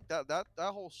is like that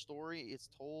whole story is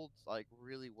told like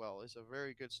really well. It's a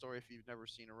very good story if you've never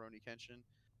seen Rurouni Kenshin.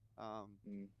 Um,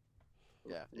 Mm.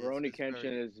 yeah, Rurouni it's very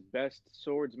Kenshin is best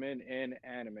swordsman in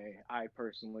anime. I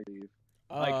personally believe.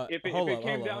 If Hold it up,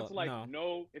 came hold down up. to like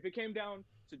No. if it came down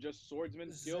to just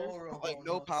swordsman skills, Zoro, like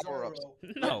bro, no power ups. Zoro.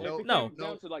 No, if it no. came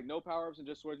down to like no power ups and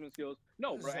just swordsman skills,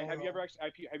 no, bro. And have you Zoro. ever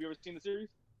actually have you ever seen the series?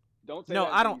 Don't say No,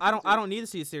 that I until don't. you I see don't. the I series. don't need to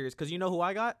see a series because you know who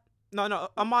I got. No,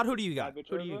 Ahmad. Who do you got? David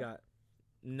Who do you Treva? got?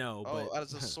 No, Oh, but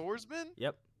as a swordsman?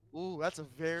 yep. Ooh, that's a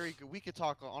very good. We could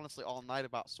talk honestly all night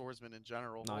about swordsmen in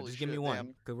general. No, Holy just shit, give me they one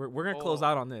have- because we're gonna close Oh.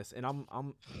 out on this, and I'm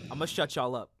gonna shut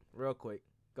y'all up real quick.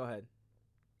 Go ahead.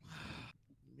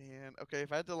 Man, okay,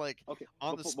 if I had to like Okay.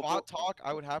 on the spot talk,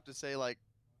 I would have to say like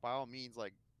by all means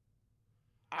like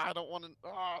I don't want to.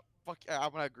 Fuck,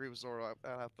 I'm gonna agree with Zoro. I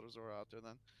have to throw Zoro out there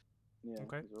then. Yeah,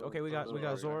 Okay. Zoro- Okay. We got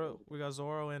Zoro, Zoro. yeah. We got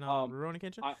Zoro and Um, Rurouni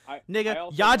Kenshin. I Nigga,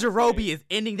 also wanna Yajirobe say- is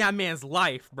ending that man's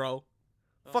life, bro.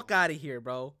 Oh, Fuck out of here,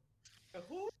 bro.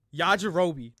 Who?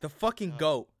 Yajirobe, the fucking Yeah.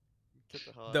 goat, get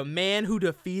the hug. the man who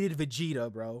defeated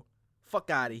Vegeta, bro. Fuck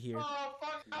out of here. Oh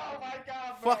fuck! Oh my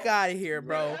god, bro. Fuck out of here,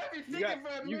 bro. I've been You thinking got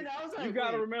for a minute. I was like, you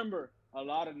gotta wait. remember, a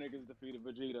lot of niggas defeated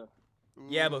Vegeta.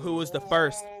 Yeah, but who Ooh. was the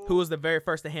first? Who was the very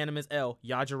first to hand him his L?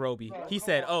 Yajirobe. Bro, He come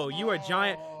said, on. "Oh, you're a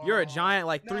giant. You're a giant,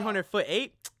 like No.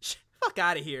 300'8". Fuck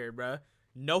out of here, bro.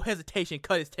 No hesitation.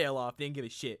 Cut his tail off. Didn't give a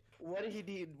shit. What did he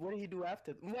do? What did he do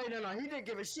after? Wait, no, he didn't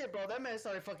give a shit, bro. That man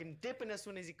started fucking dipping as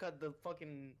soon as he cut the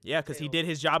fucking. Yeah, because he tail. did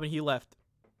his job and he left.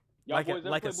 Y'all Like a- boys ever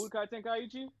like play a s- Budokai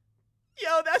Tenkaichi?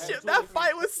 Yo, that And shit. so That he-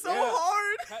 fight was so yeah.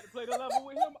 hard. Had to play the level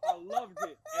with him. I loved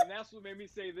it, and that's what made me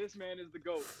say this man is the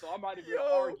goat. So I'm not even Yo,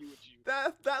 gonna argue with you.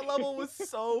 That level was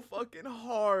so fucking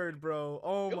hard, bro.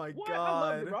 Oh Yo, my what? I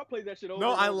loved it, god. bro. I played that shit over.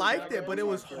 No, and I over liked again. it, but it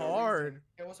was for no hard. reason.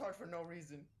 It was hard for no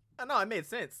reason. I know it made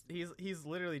sense. He's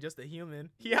literally just a human.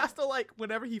 He has to like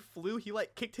whenever he flew, he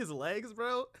like kicked his legs,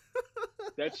 bro.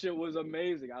 That shit was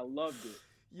amazing. I loved it.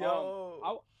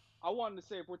 Yo. I wanted to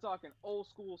say, if we're talking old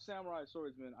school samurai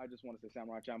swordsman, I just want to say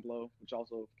Samurai Champloo, which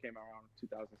also came out around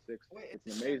 2006. Wait,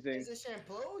 It's amazing. Is it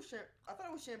shampoo? I thought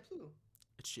it was shampoo.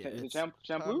 Shit. Is it It's,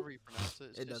 Champloo? However you pronounce it,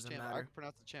 it's It just doesn't I matter. can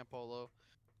pronounce it Champolo.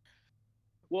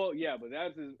 Well, yeah, but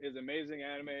that is amazing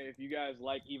anime. If you guys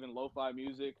like even lo-fi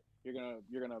music, you're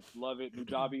gonna love it.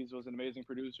 Nujabes was an amazing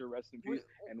producer. Rest in peace.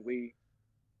 And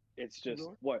it's just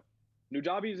Sure. what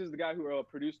Nujabes is the guy who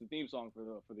produced the theme song for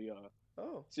the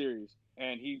Oh. series,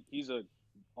 and he's a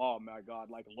oh my god,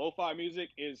 like lo-fi music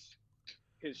is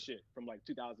his shit from like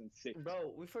 2006.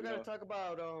 Bro, we forgot know? to talk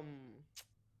about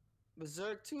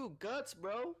Berserk 2 Guts,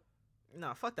 bro.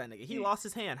 nah, fuck that nigga. He Hmm. lost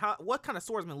his hand. What kind of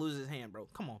swordsman loses his hand, bro?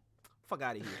 Come on. Fuck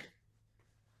out of here.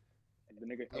 The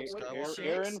nigga Luke What- Skywalker.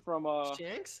 Aaron from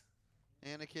Shanks?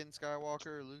 Anakin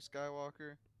Skywalker, Luke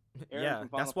Skywalker. Aaron Yeah, from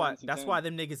Final that's why Fantasy that's X. why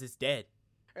them niggas is dead.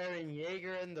 Eren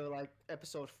Yeager in the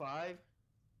episode 5.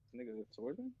 Nigga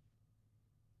swordsman.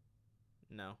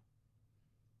 No.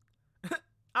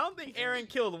 I don't think Aaron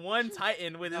killed one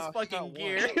Titan with his No, he fucking got one.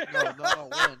 gear. No,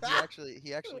 one.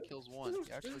 He actually kills one.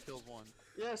 He actually kills one.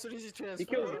 Yeah, so does he transform? He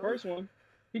killed the first one.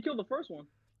 He killed the first one.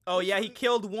 Oh yeah, he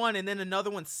killed one and then another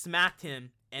one smacked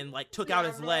him and like took out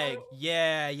Yeah, his bro. leg.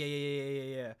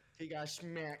 Yeah. He got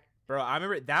smacked. Bro, I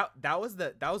remember that was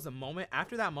the moment.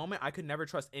 After that moment, I could never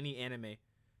trust any anime.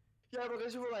 Yeah,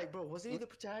 because you were like, bro, wasn't he the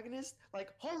protagonist? Like,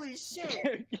 holy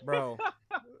shit! Bro,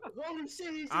 Holy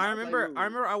shit! He's just I remember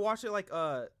like- I watched it like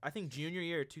I think junior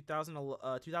year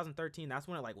 2013. That's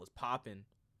when it like was popping.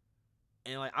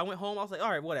 And like I went home, I was like, all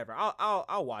right, whatever.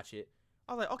 I'll watch it.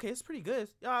 I was like, okay, it's pretty good.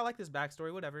 Yeah, I like this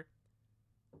backstory, whatever.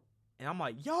 And I'm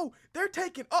like, yo, they're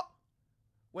taking up.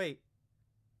 Wait.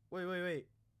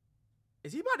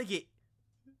 Is he about to get?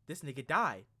 This nigga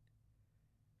died.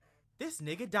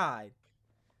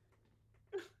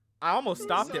 I almost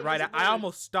stopped it right. I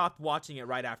almost stopped watching it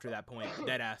right after that point.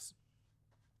 Deadass.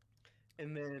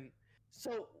 And then,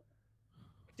 so,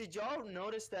 did y'all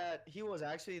notice that he was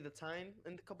actually the Titan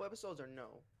in a couple episodes, or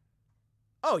no?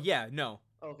 Oh yeah, no.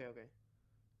 Okay.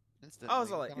 Instantly. I was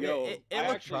like, Kinda- Yo, it I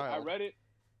looked actually I trial.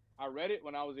 read it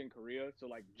when I was in Korea, so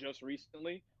like just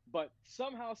recently. But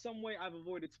somehow, some way, I've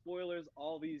avoided spoilers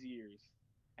all these years,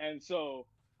 and so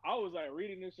I was like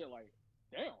reading this shit like,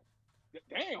 damn,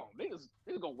 Damn, niggas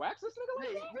gonna wax this nigga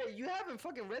like that? Wait, you haven't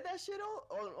fucking read that shit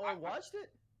or watched it?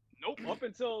 Nope. Up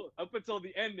until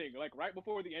the ending, like right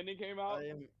before the ending came out,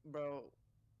 Bro.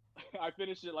 I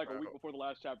finished it like a week before the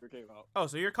last chapter came out. Oh,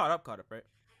 so you're caught up, right?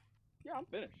 Yeah, I'm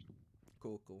finished.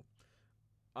 Cool.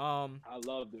 I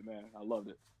loved it, man. I loved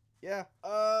it. Yeah.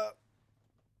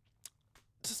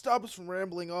 To stop us from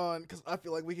rambling on, because I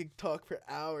feel like we could talk for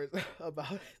hours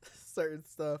about certain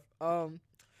stuff.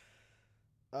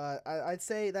 I'd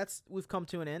say we've come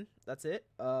to an end. That's it.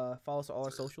 Follow us on all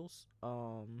our socials.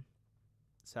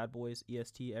 Sad Boys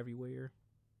EST everywhere.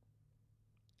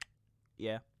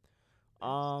 Yeah.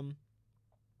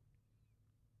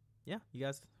 Yeah. You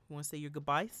guys want to say your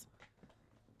goodbyes?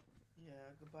 Yeah.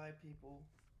 Goodbye, people.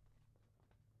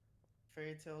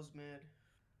 Fairy Tale's mid.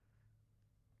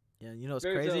 Yeah. You know it's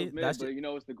Fairy crazy. Tale's mid, That's but you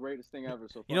know it's the greatest thing ever.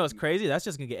 So you know it's crazy. That's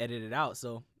just gonna get edited out.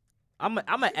 So I'm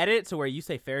gonna edit it to where you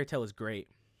say Fairy Tale is great.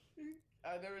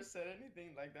 I never said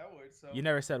anything like that word. So You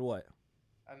never said what?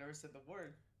 I never said the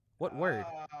word. What word?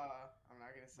 I'm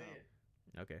not gonna say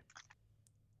it. Okay.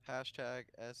 Hashtag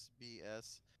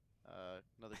SBS.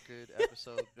 Another good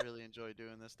episode. Really enjoy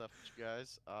doing this stuff with you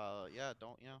guys. Yeah,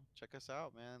 don't check us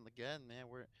out, man. Again, man,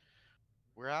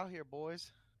 we're out here,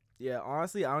 boys. Yeah,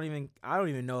 honestly, I don't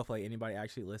even know if like anybody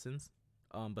actually listens,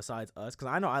 besides us, because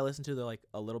I know I listen to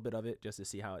a little bit of it just to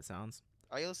see how it sounds.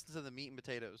 I listen to the meat and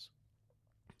potatoes.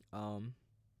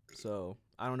 So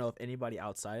I don't know if anybody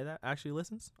outside of that actually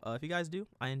listens. If you guys do,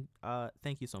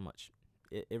 thank you so much.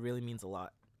 It really means a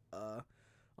lot.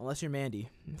 Unless you're Mandy,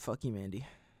 fuck you, Mandy.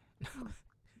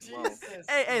 Jesus.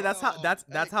 Hey, that's how Hey,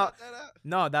 how. cut that out.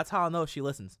 No, that's how I'll know if she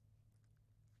listens.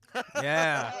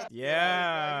 Yeah,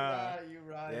 yeah, You're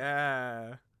right.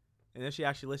 yeah. And if she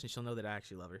actually listens, she'll know that I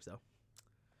actually love her. So,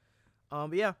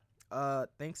 but yeah,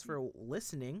 thanks for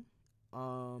listening.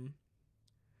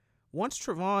 Once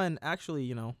Trevon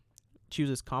actually,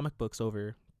 chooses comic books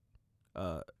over,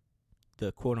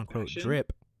 the quote unquote Action?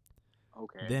 drip,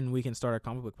 Okay. then we can start our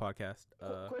comic book podcast.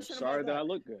 Question Sorry about that I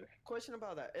look good. Question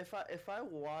about that. If I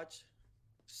watch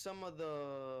some of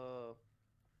the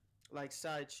like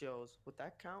side shows, would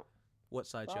that count? What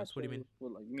side shows? What do you mean?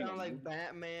 What, like, you Kind mean of like like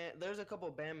Batman. There's a couple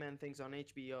Batman things on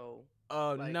HBO.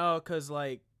 Oh like- no, cause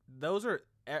like those are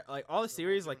like all the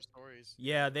series, like Stories.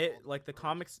 yeah, they All like the stories.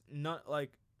 comics. Not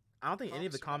like I don't think any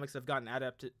of the Comics comics have gotten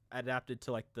adapted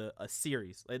to like a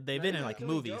series. Like, they've Now, been in The like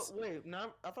Killing movies. Joke- wait,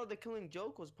 now I thought the Killing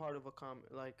Joke was part of a comic.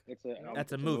 Like it's a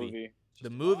That's a it's movie. The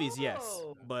movies, yes,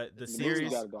 Oh. but the It's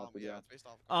series. based off got a comic, adopted, yeah. it's based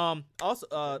off a comic.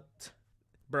 Also,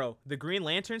 bro, the Green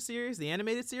Lantern series, the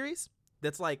animated series,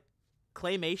 that's like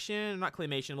claymation, not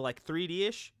claymation, but like 3D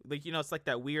ish. Like it's like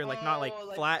that weird, like not like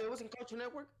Oh, flat. It was in Cartoon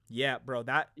Network. Yeah, bro,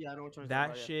 that Yeah, I know what you're talking that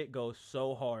about. yeah. shit goes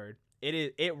so hard.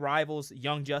 It rivals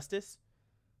Young Justice.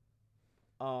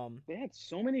 They had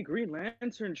so many Green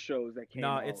Lantern shows that came No,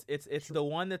 out. it's the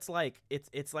one that's like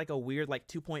it's like a weird like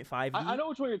 2.5D. I know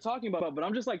which one you're talking about, but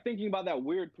I'm just like thinking about that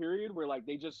weird period where like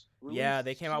they just Yeah, released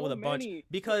they came out so with a bunch many-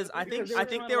 because I because think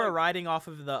trying they to, were like- riding off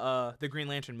of the Green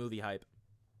Lantern movie hype.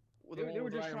 With They, the they one were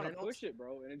with just Ryan trying Reynolds? to push it,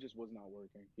 bro, and it just was not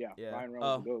working. Yeah, Yeah. Ryan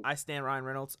Reynolds. Oh, I stand Ryan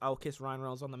Reynolds. I'll kiss Ryan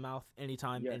Reynolds on the mouth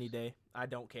anytime, any Yes. day. I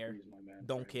don't care. He's my man.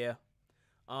 Don't care.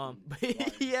 Ryan.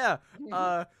 But yeah.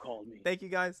 Called me. Thank you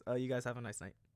guys. You guys have a nice night.